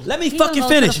 Let me fucking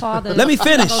finish. Let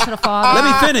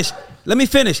me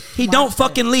finish. He don't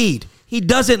fucking lead. He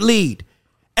doesn't lead.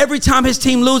 Every time his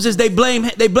team loses, they blame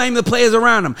the players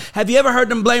around him. Have you ever heard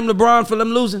them blame LeBron for them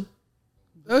losing?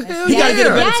 He gotta get a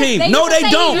better team. No, they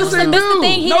don't. No,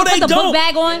 they don't.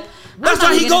 Bag on. That's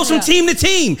why he goes from team to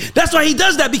team. That's why he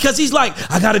does that, because he's like,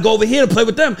 I got to go over here to play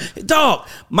with them. Dog,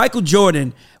 Michael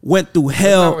Jordan went through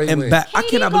hell and back. I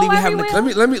cannot believe we having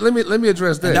the. Let me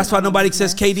address that. That's why nobody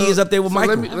says KD is up there with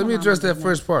Michael. Let me address that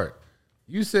first part.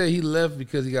 You said he left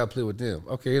because he got to play with them.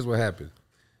 Okay, here's what happened.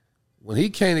 When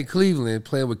he came to Cleveland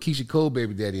playing with Keisha Cole,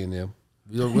 baby daddy, and them,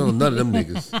 we don't know none of them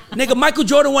niggas. Nigga, Michael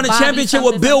Jordan won a championship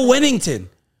with Bill Winnington.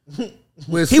 He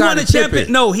won a championship.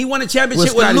 No, he won a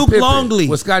championship with Luke Longley.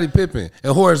 With Scottie Pippen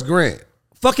and Horace Grant.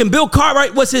 Fucking Bill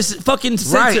Cartwright was his fucking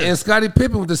center. Right, and Scottie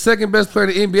Pippen was the second best player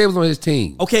in the NBA, was on his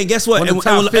team. Okay, and guess what? And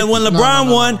when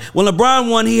LeBron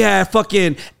won, he had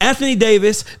fucking Anthony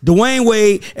Davis, Dwayne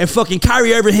Wade, and fucking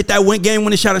Kyrie Irving hit that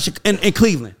game-winning shot in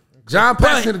Cleveland. John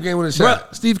Paxson hit the game-winning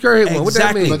shot. Steve Kerr hit one. What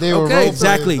that mean? But they were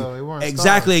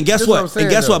exactly. And guess what?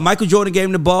 What? Michael Jordan gave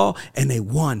him the ball, and they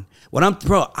won.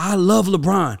 I love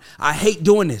LeBron. I hate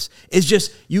doing this. It's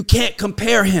just you can't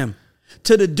compare him.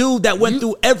 to the dude that went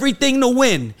through everything to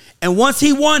win. And once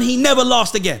he won, he never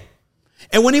lost again.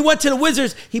 And when he went to the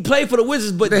Wizards, he played for the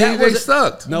Wizards, but they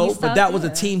sucked. No, but that was a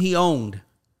team he owned.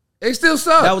 They still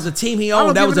suck. That was a team he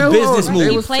owned. That was a business move.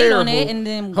 He played on it and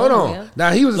then hold on. Now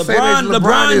he was the same age as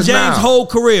LeBron is James' now. whole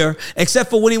career,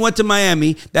 except for when he went to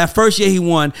Miami, that first year he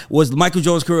won was Michael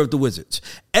Jordan's career with the Wizards.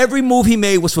 Every move he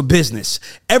made was for business.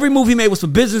 Every move he made was for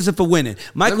business and for winning.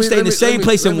 Michael stayed in the same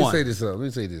place and won. Let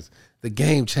me say this. The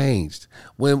game changed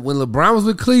when LeBron was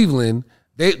with Cleveland.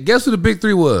 Guess who the big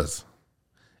three was?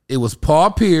 It was Paul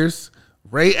Pierce,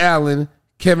 Ray Allen,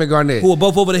 Kevin Garnett, who were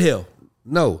both over the hill.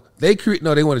 No, they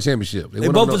won a championship. They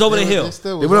both was over the hill.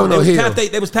 They went over the hill.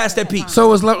 They was past their peak. So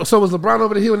was LeBron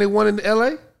over the hill and they won in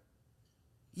L.A.?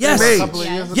 Yes.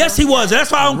 Yes, he was.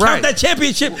 That's why I don't count that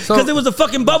championship because it was a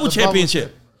fucking bubble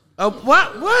championship.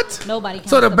 What? Nobody counts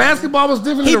So the basketball was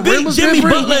different. He the rim beat was Jimmy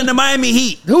different? Butler in the Miami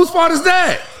Heat. Whose fault is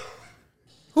that?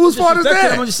 Whose fault is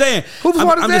that? I'm just saying. Whose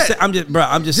fault is that? I'm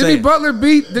just Jimmy saying. Butler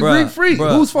beat the Greek Freak.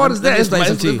 Whose fault is that? It's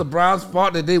LeBron's LeBron's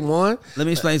fault that they won. Let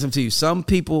me explain something to you. Some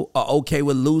people are okay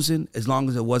with losing as long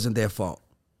as it wasn't their fault.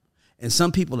 And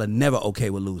some people are never okay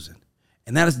with losing.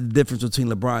 And that is the difference between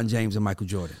LeBron James and Michael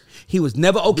Jordan. He was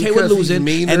never okay with losing,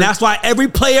 and that's why every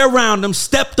player around him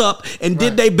stepped up and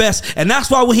did their best. And that's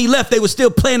why when he left, they were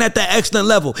still playing at that excellent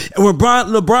level. And when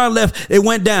LeBron left, it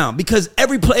went down because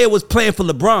every player was playing for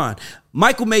LeBron.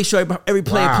 Michael made sure every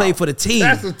player played for the team.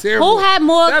 That's a terrible. Who had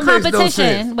more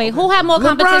competition? No Wait, who had more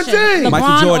competition? James. LeBron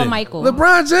Michael Jordan. Or Michael?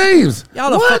 LeBron James.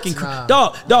 Y'all are fucking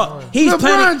dog. He's LeBron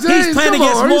playing. He's James, playing come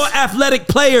against on. more athletic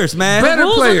players, man. Better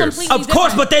players. Of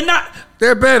course, but they're not.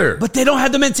 They're better. But they don't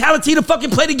have the mentality to fucking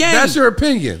play the game. That's your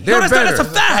opinion. They're better. That's a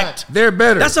fact. They're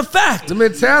better. That's a fact. The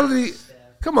mentality.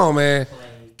 Come on, man.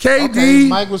 KD Okay,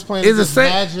 Mike was playing is the same.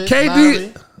 Magic, KD.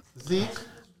 Larry, Zeke.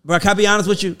 Bro, can I be honest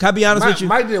with you? Mike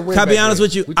didn't win Can I be back honest then.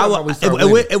 with you? We talking about we started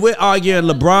winning. If we're arguing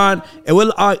LeBron,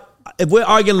 if we're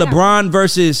arguing LeBron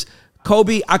versus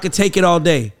Kobe, I could take it all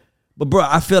day. But bro,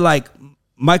 I feel like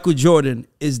Michael Jordan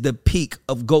is the peak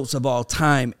of GOATs of all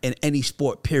time in any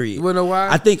sport, period. You wanna know why?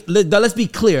 I think, let's be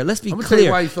clear. Let's be I'm gonna tell you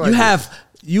clear. why you feel like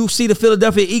You see the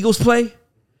Philadelphia Eagles play?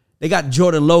 They got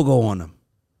Jordan logo on them.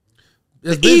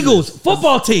 It's The business. Eagles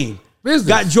football team Business.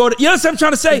 got Jordan. You know what I'm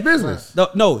trying to say? It's business.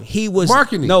 No, he was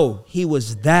Marketing. No, he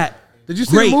was that. Did you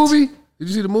see great. the movie? Did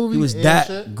you see the movie? He was Yeah, that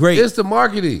shit. great. It's the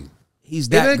marketing. He's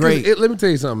It that ain't 'cause great. let me tell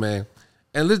you something, man.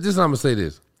 And this is how I'm gonna say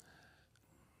this.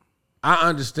 I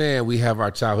understand we have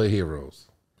our childhood heroes.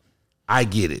 I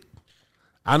get it.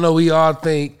 I know we all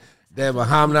think that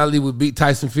Muhammad Ali would beat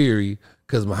Tyson Fury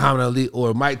because Muhammad Ali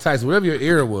or Mike Tyson, whatever your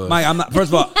era was. Mike, I'm not.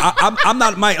 First of all, I'm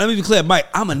not Mike. Let me be clear, Mike.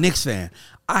 I'm a Knicks fan.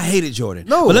 I hated Jordan.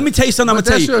 No, but let me tell you something. I'm but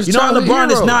gonna tell you. that's You your know why LeBron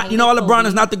childhood is hero. not. You know why LeBron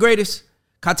is not the greatest.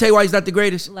 Can I tell you why he's not the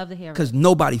greatest? Love to hear it. Because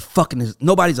nobody's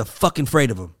a fucking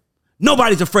afraid of him.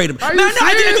 Nobody's afraid of him. Are Man, you no,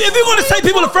 serious? if you want to say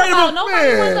people afraid of him, Nobody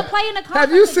Man. wants to play in the conference.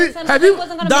 Have you seen- have you-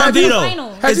 Don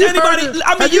Vito. Have Is you anybody? heard the- I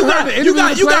mean, have you you heard the got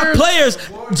individual players.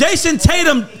 Jason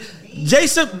Tatum.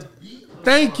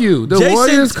 Thank you. The Jason-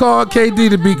 Warriors called KD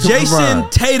to beat Jason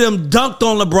LeBron. Tatum dunked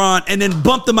on LeBron and then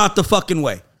bumped him out the fucking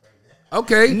way.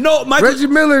 Okay. No, Michael- Reggie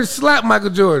Miller slapped Michael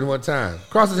Jordan one time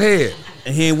across his head.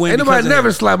 And he ain't win. Ain't nobody because of never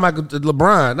that. slapped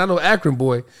LeBron. Not no Akron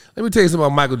boy. Let me tell you something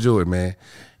about Michael Jordan, man.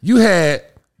 You had,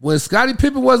 when Scottie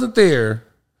Pippen wasn't there,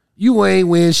 you ain't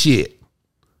win shit.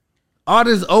 All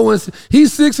this Owens,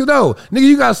 he's 6-0. Nigga,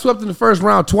 you got swept in the first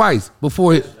round twice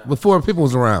before Pippen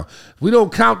was around. We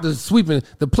don't count the sweeping.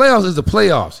 The playoffs is the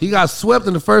playoffs. He got swept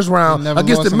in the first round never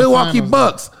against lost the in the Milwaukee finals,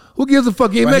 Bucks. Who gives a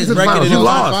fuck? He didn't make it to the finals. You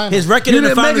lost. His record You in the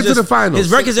didn't make finals it to the is- finals.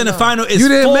 His records in the final is You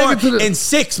didn't make 4 it to the- and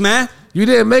 6, man. You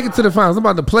didn't make it to the finals. I'm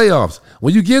about the playoffs.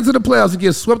 When you get into the playoffs, you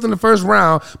get swept in the first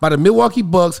round by the Milwaukee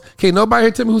Bucks. Can't nobody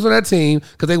here tell me who's on that team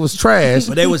because they was trash.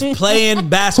 But they was playing Who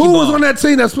basketball. was on that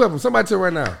team that swept them? Somebody tell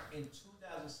right now.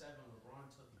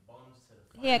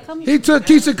 Yeah, come He took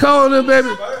Keisha Cole and them,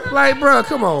 baby. Like, bro,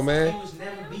 come on, man.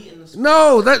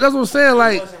 No, that's what I'm saying.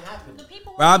 Like,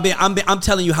 Bro, I'm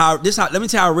telling you how this. Let me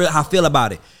tell you how I feel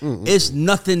about it. It's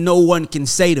nothing no one can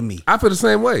say to me. I feel the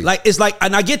same way. Like it's like,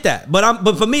 and I get that,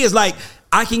 but for me, it's like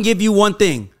I can give you one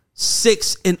thing: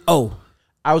 6-0.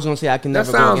 I was gonna say I can That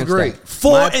never go sounds against great. that.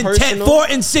 4 My and 10, personal- 4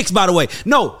 and 6. By the way,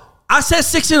 no, I said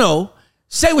 6-0.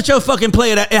 Say what your fucking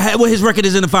player what his record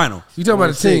is in the final. You talking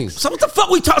about the teams. So what the fuck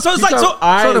we talk? So it's You like talk- so.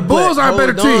 All so right, the Bulls but are a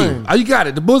better hold team. on. Oh, you got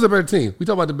it. The Bulls are a better team. We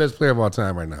talking about the best player of all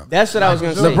time right now. That's what I was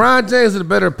gonna say. LeBron James is a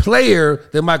better player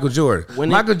than Michael Jordan. When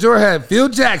Michael Jordan had Phil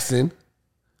Jackson.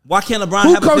 Why can't LeBron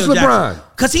Who have a coached Phil LeBron?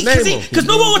 Jackson? Name him. Because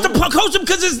no one wants to coach him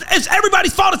because it's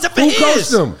everybody's fault except for Who his.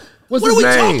 coached him? What's what his are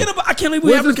we name? talking about? I can't believe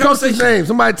we having What's a his coach's conversation. name?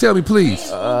 Somebody tell me,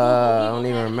 please. I don't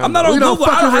even remember. I'm not on We don't Google.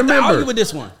 I don't fucking have to remember. argue with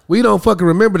this one. We don't fucking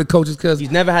remember the coaches because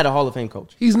He's never had a Hall of Fame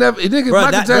coach. he's never. Nigga, Bro,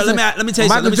 Michael Jackson. let me tell you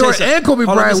Michael something. Jordan and Kobe Hold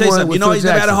on, let Bryant me tell you won something. with You know Phil he's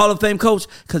never had a Jackson. Hall of Fame coach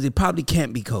because he probably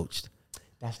can't be coached.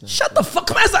 That's not Shut the fuck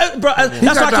up, bro. That's why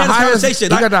I got can't have the this highest-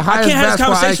 conversation. he got the I highest can't have this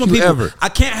basketball conversation with IQ people. ever. I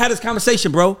can't have this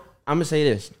conversation, bro. I'm gonna say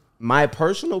this. My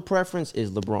personal preference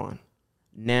is LeBron.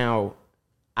 Now,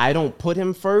 I don't put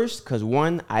him first because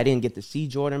one, I didn't get to see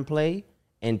Jordan play,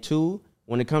 and two,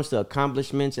 when it comes to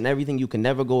accomplishments and everything, you can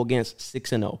never go against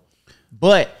 6-0.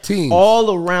 But Teams.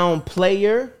 all around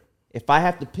player, if I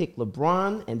have to pick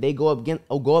LeBron and they go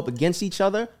up against each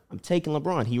other, I'm taking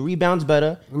LeBron. He rebounds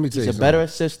better. Let me tell He's you a better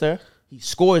assister. He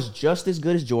scores just as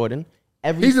good as Jordan.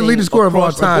 He's the leading scorer of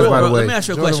all time, by the way. Let me ask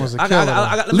you a Jordan question. was a killer,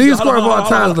 let me Leading hold on, scorer of hold on, all hold on,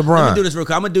 time hold is on. LeBron. Let me do this real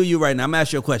quick. I'm gonna do you right now. I'm gonna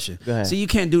ask you a question. Go ahead. See, you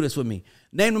can't do this with me.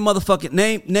 Name the motherfucking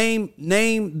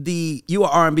name the you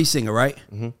are R&B singer, right?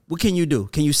 Mm-hmm. What can you do?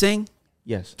 Can you sing?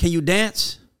 Yes, Can you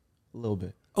dance? a little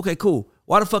bit. Okay, cool.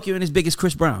 Why the fuck you ain't as big as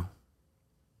Chris Brown?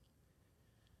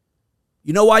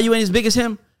 You know why you ain't as big as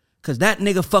him? Because that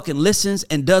nigga fucking listens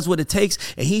and does what it takes,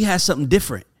 and he has something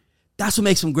different. That's what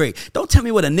makes him great. Don't tell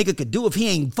me what a nigga could do if he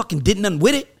ain't fucking did nothing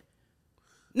with it.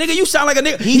 Nigga, you sound like a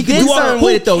nigga. He could did do all- something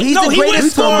with it, though. He's no, the he went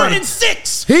greatest scorer scorer. in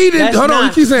 6. He didn't. That's Hold on, you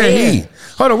not keep saying fair. he.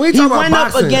 Hold on, we ain't He talking went about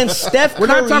up boxing. against Steph Curry, We're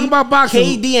not talking about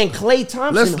boxing. KD, and Klay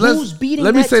Thompson. Who's beating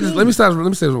Let me that say team? this. Let me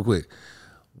say this real quick.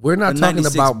 We're not The talking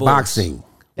 96 about Bulls. boxing.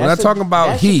 We're That's not talking about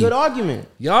that's he. a good argument.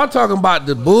 Y'all talking about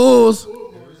the Bulls.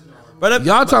 But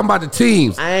Y'all talking about the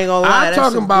teams. I ain't gonna lie, I'm that's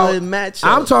talking a about. good matchup.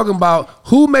 I'm talking about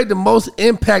who made the most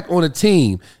impact on the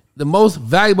team, the most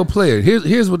valuable player.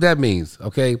 Here's what that means.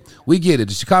 Okay, we get it.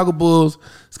 The Chicago Bulls,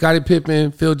 Scottie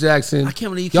Pippen, Phil Jackson. I can't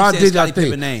believe you keep y'all saying did y'all Scottie thing.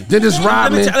 Pippen name. Dennis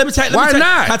Rodman. Let me tell you. Why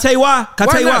not? Can I tell you why? Can I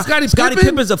Why tell you not? why? Scottie Scottie Pippen?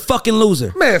 Pippen's a fucking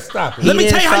loser. Man, stop it. Let me He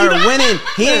tell you didn't how you start winning.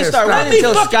 He didn't start stop. winning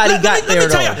until Scotty got there,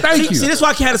 tell though. you. Thank see, you. See, that's why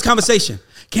I can't have this conversation.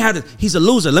 Can't have this. He's a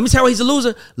loser. Let me tell you why he's a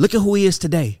loser. Look at who he is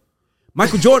today.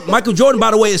 Michael Jordan,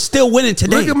 by the way, is still winning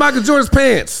today. Look at Michael Jordan's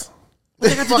pants.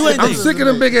 They got to do anything. I'm sick of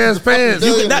them big ass pants.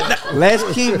 Let's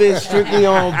keep it strictly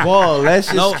on ball.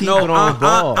 Let's just keep it on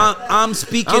ball. I'm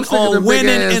speaking I'm sick of on them winning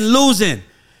big ass- and losing.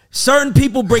 Certain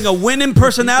people bring a winning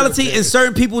personality and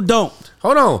certain people don't.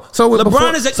 Hold on. So with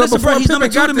LeBron is a- listen, bro, he's number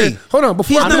 2 to me. Hold on.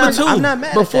 Before He's number 2. I'm not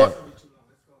mad Before, at that.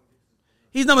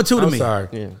 He's number 2 to I'm me. sorry.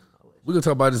 Yeah. We're gonna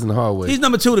talk about this in the hallway. He's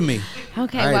number 2 to me.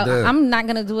 Okay, I ain't well, done. I'm not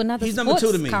gonna do another He's number sports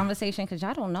 2 to me. conversation because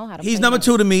y'all don't know how to. He's play number that.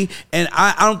 2 to me, and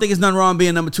I don't think it's nothing wrong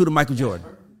being number 2 to Michael Jordan.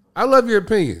 I love your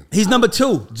opinion. He's number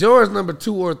 2. Jordan's number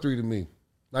 2 or 3 to me.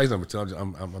 No, he's number 2. I'm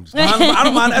just I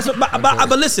don't mind.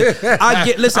 But listen,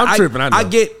 I'm tripping, I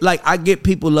know. I get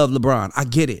people love LeBron. I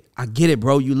get it,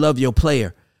 bro. You love your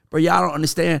player. Bro, y'all don't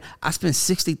understand. I spent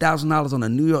 $60,000 on a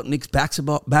New York Knicks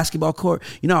basketball court.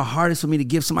 You know how hard it is for me to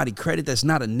give somebody credit that's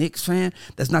not a Knicks fan,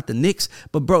 that's not the Knicks.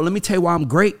 But bro, let me tell you why I'm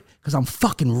great. Because I'm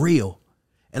fucking real.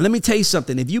 And let me tell you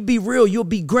something. If you be real, you'll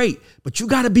be great. But you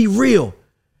got to be real.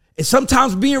 And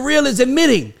sometimes being real is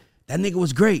admitting that nigga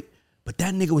was great. But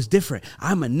that nigga was different.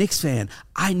 I'm a Knicks fan.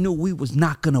 I knew we was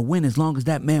not going to win as long as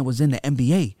that man was in the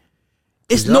NBA.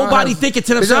 It's nobody thinking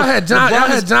to themselves. Y'all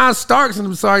had John Starks and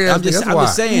them sorry ass niggas. I'm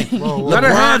just saying. Y'all done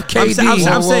had KD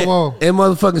I'm saying. and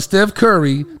motherfucking Steph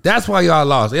Curry. That's why y'all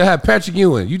lost. Y'all had Patrick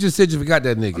Ewing. You just said you forgot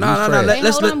that nigga. No.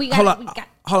 Hold on,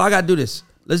 Hold on. I got to do this.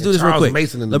 Let's do And this real Charles quick.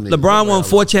 Mason and them niggas. LeBron won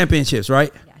 4 championships,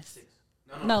 right? Yes.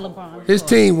 No, LeBron. His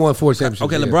team won 4 championships.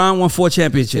 Okay, yeah. LeBron won 4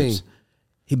 championships. Team.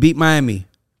 He beat Miami.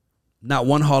 Not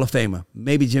one Hall of Famer.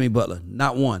 Maybe Jimmy Butler.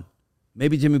 Not one.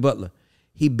 Maybe Jimmy Butler.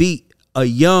 He beat a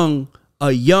young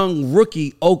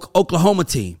rookie Oklahoma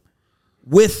team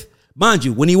with, mind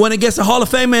you, when he went against a Hall of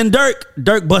Famer and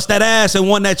Dirk bust that ass and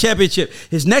won that championship.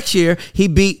 His next year, he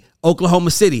beat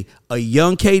Oklahoma City, a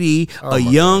young KD, a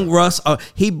young God. Russ.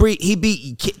 He beat.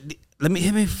 Let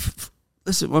me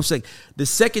listen. What I'm saying, the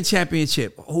second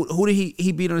championship. Who did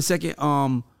he beat on the second?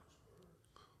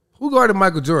 Who guarded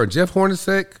Michael Jordan? Jeff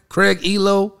Hornacek, Craig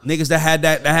Elo. Niggas that had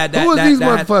that. Who was these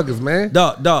motherfuckers, man?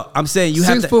 Dog. I'm saying you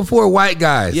have 6'4" white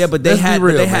guys. Yeah, but they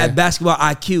had basketball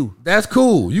IQ. That's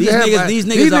cool. These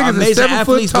niggas are amazing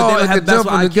athletes, but they don't have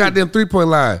jump on the IQ. goddamn 3-point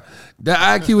line. The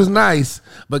IQ is nice,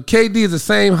 but KD is the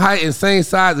same height and same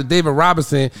size as David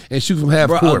Robinson and shoot from half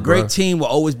Bro, court. a great team will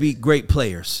always be great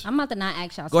players. I'm about to not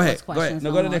ask y'all Go ahead. questions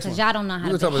No, go to the next because one. y'all don't know how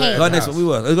We'll to talk about behave. Go next one. We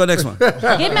will. Let's go next one.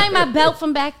 Get me my belt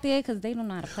from back there because they don't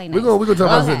know how to play nice. We're gonna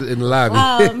talk about this in the lobby.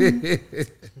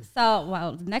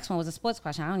 The next one was a sports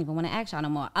question. I don't even want to ask y'all no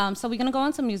more. So we're gonna go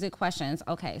on to music questions.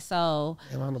 Okay, so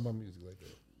I don't know about music like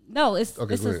that. no, it's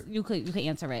Okay, this go is ahead. you could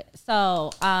answer it. So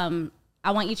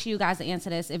I want each of you guys to answer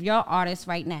this. If you're an artist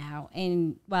right now,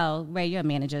 and well, Ray, you're a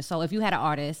manager, so if you had an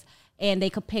artist and they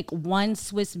could pick one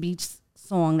Swiss Beats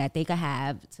song that they could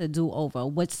have to do over,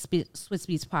 what Swiss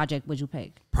Beats project would you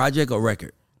pick? Project or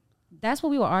record? That's what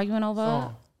we were arguing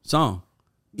over. Song.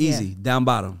 Easy. Yeah. Down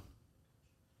bottom.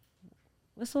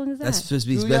 What song is that? That's Swiss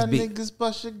Beats' Do best y'all beat. niggas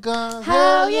bust your guns?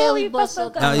 Hell yeah, we bust our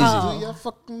guns. How easy. Do y'all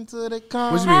fucking till they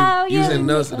come? What you Hell mean? yeah, Using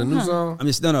we the new song?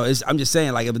 I'm just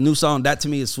saying, like, if a new song, that to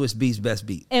me is Swiss Beats' best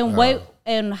beat. And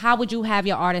and how would you have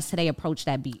your artist today approach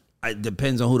that beat? It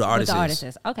depends on who the What artist the is. artist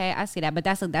is. Okay, I see that, but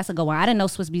that's a good one. I didn't know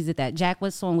Swiss Beats did that. Jack,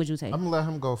 what song would you take? I'm gonna let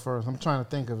him go first. I'm trying to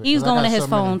think of it. He's 'cause I going got to his so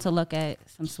phone many. to look at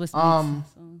some Swiss Beats.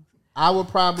 I would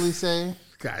probably say,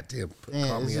 Goddamn, man,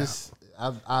 call it's me just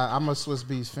I'm a Swiss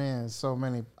Beats fan. So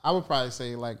many. I would probably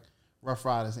say like Rough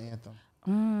Riders anthem.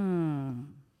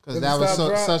 Because that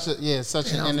was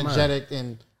such an energetic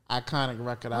and iconic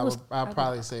record. I'd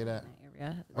probably say that.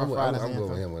 Area. I'm Rough Riders going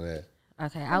with anthem. him on that.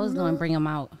 Okay, I was going to bring him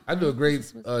out. I do a great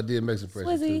DMX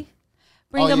impression Swizzy. too.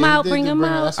 Bring Oh, him yeah, out, you bring did him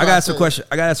bring it. out. That's I why got to ask a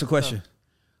said- question.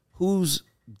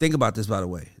 Think about this, by the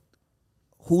way.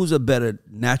 Who's a better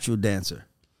natural dancer?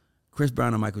 Chris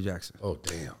Brown or Michael Jackson? Oh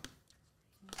damn.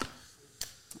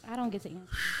 I don't get to answer.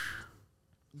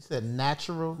 You said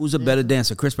natural. Who's a better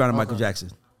dancer? Chris Brown or Michael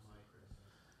Jackson?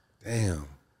 Damn.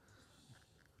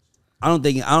 By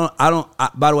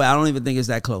the way, I don't even think it's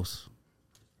that close.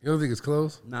 You don't think it's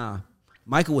close? Nah.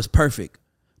 Michael was perfect,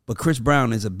 but Chris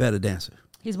Brown is a better dancer.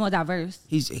 He's more diverse.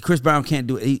 Chris Brown can't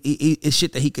do it. It's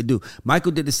shit that he could do.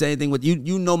 Michael did the same thing with you.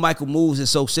 You know Michael moves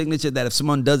is so signature that if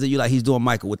someone does it, you like he's doing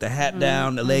Michael with the hat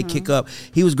down, the leg kick up.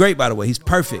 He was great, by the way. He's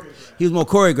perfect. He was more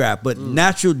choreographed, but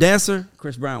natural dancer,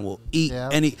 Chris Brown will eat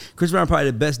any. Chris Brown probably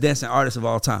the best dancing artist of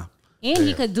all time. And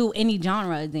he could do any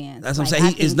genre of dance. That's what I'm Like,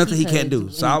 saying. I There's think nothing he could can't do.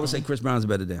 So I would say anything. Chris Brown's a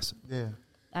better dancer. Yeah.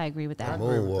 I agree with that.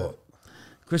 Moonwalk.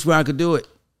 Chris Brown could do it.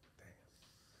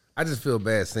 I just feel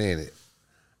bad saying it.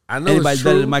 I know Anybody's it's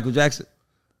true. better than Michael Jackson?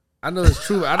 I know it's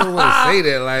true. I don't want to say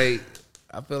that. Like,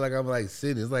 I feel like I'm like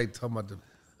sitting. It's like talking about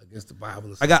against the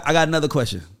Bible. Or I got another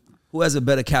question. Who has a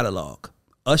better catalog,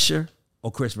 Usher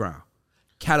or Chris Brown?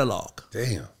 Catalog.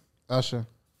 Damn. Usher.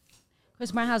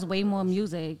 Chris Brown has way more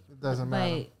music. It doesn't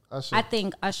matter. But Usher. I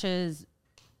think Usher's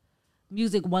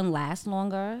music won't last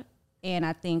longer. And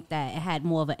I think that it had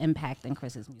more of an impact than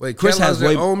Chris's music. Wait, Chris Chris has has their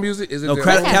way- own music? Is it No, their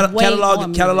Chris own? has way more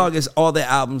music. catalog is all their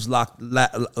albums locked.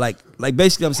 Like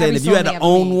basically, I'm saying Every if you had song to they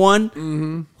own ever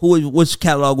one, which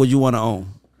catalog would you want to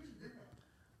own?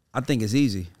 I think it's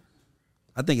easy.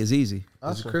 Is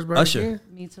it Chris Brown Usher. again?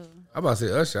 Me too. I'm about to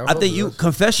say Usher. I think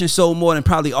Confession sold more than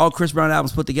probably all Chris Brown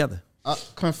albums put together.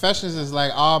 Confessions is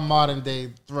like all modern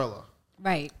day Thriller.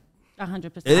 Right.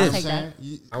 100%. It I'll is. take that.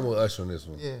 I'm with Usher on this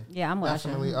one. Yeah. Yeah, I'm with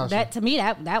Definitely Usher. Usher. That to me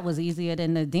that was easier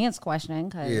than the dance question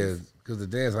because Yeah, because the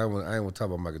dance, I ain't want to talk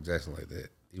about Michael Jackson like that.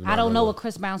 Even I though don't know love a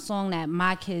Chris Brown song that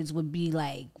my kids would be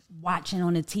like watching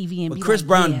on the TV and But be Chris like,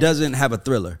 Brown yeah. doesn't have a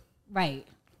Thriller. Right.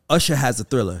 Usher has a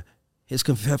Thriller. His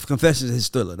Confessions is his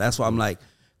Thriller. That's why I'm like,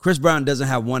 Chris Brown doesn't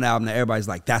have one album that everybody's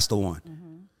like, that's the one.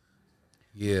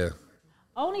 Yeah.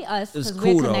 Only us It's because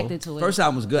cool we're though. connected to it. First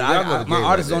album was good. Y'all know the My game artist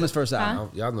like is on that. his first album.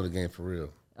 Y'all know the game for real.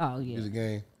 Oh yeah. Music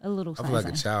game. A little I feel like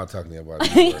a something. child talking to you about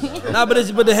it right now. No, but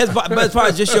it's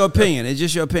probably just your opinion. It's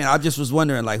just your opinion. I just was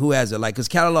wondering like who has it. Like, cause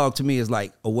catalog to me is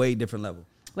like a way different level.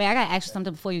 Wait, I gotta ask you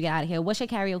something before you get out of here. What's your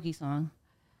karaoke song?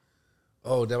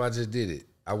 Oh, damn, I just did it.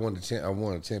 I won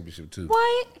a championship too.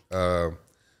 What?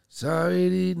 Sorry,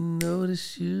 didn't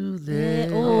notice you there.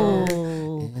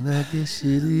 Oh. And I guess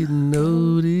you didn't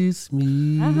notice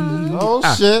me. Oh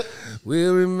shit.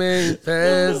 We'll remain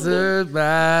passersby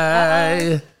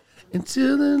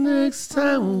until the next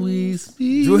time we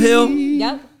speak. Drew Hill?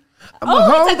 Yep. I'm Oh, he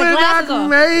took hoping the I glasses can off.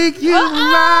 make you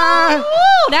mine.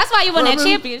 Oh, that's why you won that Brother.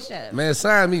 championship. Man,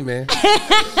 sign me, man.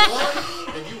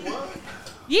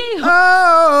 Yeah.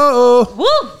 Oh, Woo.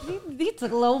 He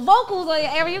took little vocals on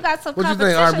your area. You got some what you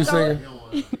think, R&B competition singer?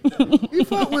 going. You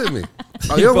fuck with me.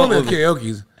 Oh, you don't fuck want me with to me.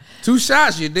 karaoke. 2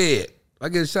 shots, you're dead. I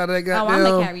get a shot of that Oh, goddamn.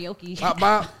 I'm the karaoke. Bop,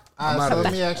 bop. All I'm right, out so of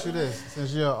let there. me ask you this: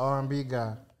 since you're an R&B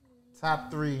guy,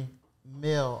 top 3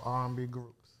 male R&B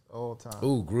groups all time.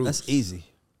 Ooh, groups. That's easy.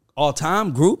 All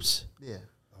time groups, Yeah.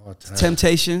 All time.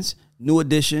 Temptations, New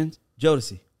Edition,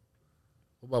 Jodeci.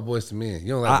 What about Boys to Men?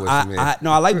 You don't like Boys to Men.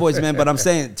 I like Boys Man, but I'm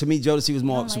saying to me Jodeci was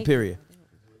more don't like superior.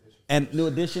 And New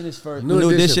Edition is first. New New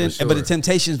Edition Edition, for but the sure.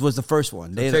 Temptations was the first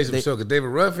one. They Taste of Show, 'cause David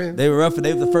Ruffin. they were rough, and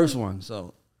they were the first one.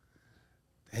 So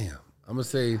Damn. I'm going to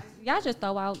say Y'all just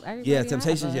throw out everybody. yeah, out,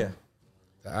 Temptations, but- yeah.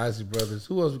 the Isley Brothers.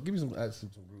 Who else? Give me some groups.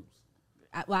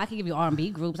 I can give you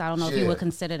R&B groups. I don't know if you would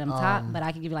consider them top, but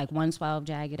I can give you like 112,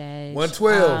 Jagged Edge.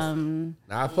 112.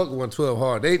 Nah, I fuck with 112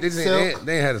 hard. They ain't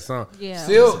had a song. Yeah.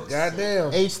 Silk,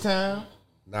 goddamn. H-Town.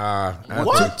 Nah.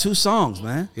 What? Two songs,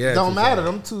 man. Yeah, Don't matter.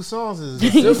 Them 2 songs is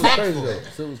Silk was crazy though.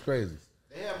 Silk was crazy.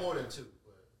 They had more than 2.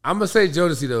 I'm gonna say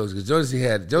Jodeci though, because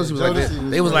Jodeci was like that.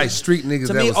 They was like street niggas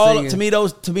To that me, was singing.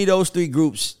 to me, those 3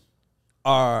 groups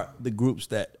are the groups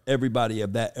that everybody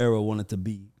of that era wanted to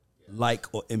be like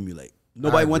or emulate.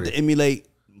 Nobody wanted to emulate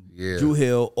Drew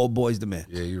Hill or Boyz II Men.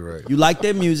 Yeah, you're right. You liked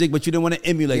their music, but you didn't want to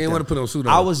emulate You didn't them. want to put on suit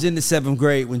on. I was in the 7th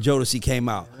grade when Jodeci came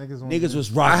out. Niggas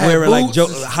was rock had wearing like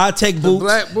boots, high-tech boots.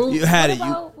 black boots. You had it.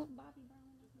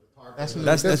 That's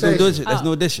That's no addition. That's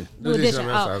no addition. New Edition.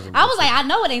 I was like, I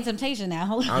know it ain't Temptation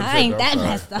now. I ain't that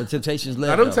messed The up. Temptations Now,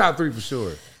 led. them though. top 3 for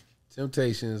sure.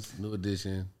 Temptations, New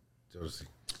Edition, Jodeci.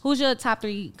 Who's your top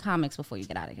 3 comics before you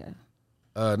get out of here?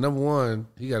 Number 1,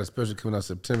 he got a special coming out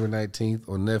September 19th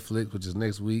on Netflix, which is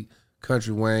next week.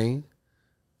 Country Wayne.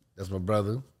 That's my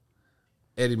brother.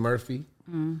 Eddie Murphy.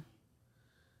 And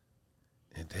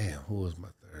damn, who was my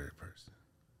 3rd person?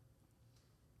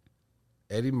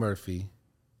 Eddie Murphy.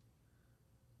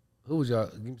 Who was y'all?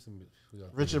 Give me some. Who y'all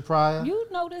Richard Pryor. You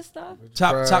know this stuff.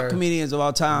 Top comedians of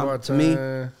all time. To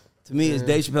me, is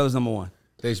Dave Chappelle is number 1.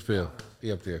 Dave Chappelle.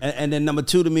 He up there. And then number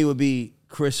 2 to me would be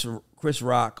Chris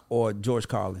Rock or George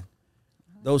Carlin.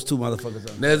 Those 2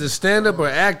 motherfuckers. Now, is it stand up or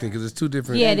acting? Because it's 2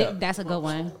 different. Yeah, that's a good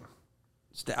one.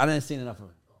 I didn't see enough of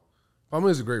it. Palmer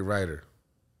is a great writer.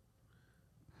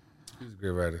 He's a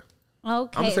great writer.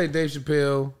 Okay. I'm gonna say Dave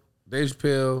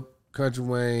Chappelle, Country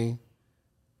Wayne,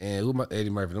 and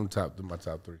Eddie Murphy. Them my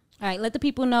top 3. All right, let the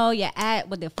people know your at,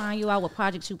 what they'll find you out, what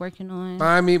projects you're working on.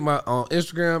 Find me on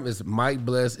Instagram. It's Mike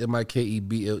Bless,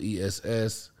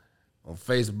 MikeBless. On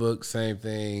Facebook, same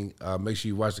thing. Make sure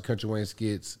you watch the Country Wayne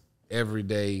skits every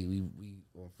day. We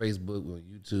on Facebook, we on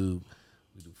YouTube.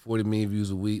 We do 40 million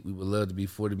views a week. We would love to be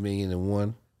 40 million and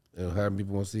one. However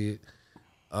people want to see it.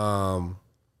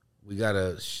 We got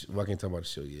I can't talk about the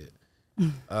show yet.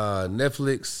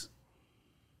 Netflix,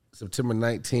 September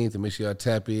 19th. And make sure y'all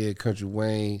tap in. Country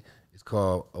Wayne. It's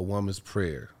called A Woman's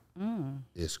Prayer.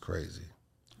 It's crazy.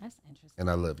 That's interesting. And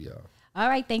I love y'all. All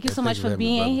right, thank you so much you for for having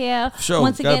me, being here. Sure,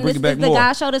 Once gotta again, bring this it back is the more.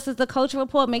 Guy Show. This is the Culture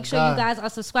Report. Make sure you guys are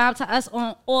subscribed to us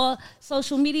on all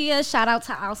social media. Shout out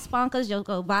to our sponsors,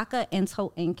 Yoko Vodka and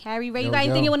Tote and Carry. Ray, you got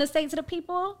anything you want to say to the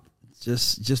people?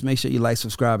 Just make sure you like,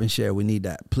 subscribe, and share. We need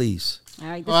that, please. All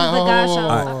right, this is the Guy Show.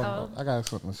 Uh-oh. I got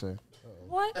something to say.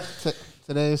 What?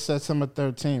 Today is September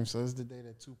 13th, so it's the day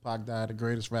that Tupac died, the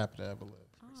greatest rapper to ever live.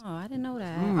 Oh, I didn't know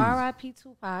that. R.I.P.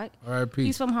 Tupac. R.I.P.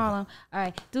 He's from Harlem. All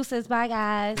right, deuces. Bye,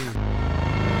 guys.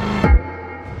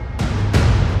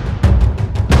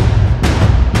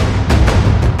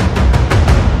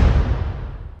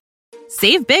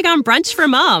 Save big on brunch for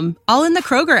mom, all in the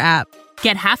Kroger app.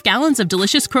 Get half gallons of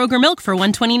delicious Kroger milk for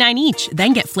 $1.29 each.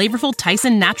 Then get flavorful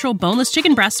Tyson natural boneless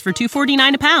chicken breasts for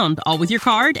 $2.49 a pound, all with your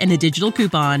card and a digital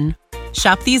coupon.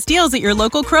 Shop these deals at your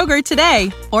local Kroger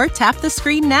today, or tap the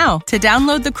screen now to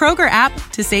download the Kroger app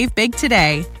to save big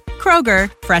today.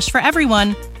 Kroger, fresh for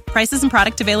everyone. Prices and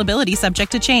product availability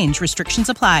subject to change. Restrictions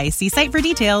apply. See site for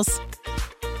details.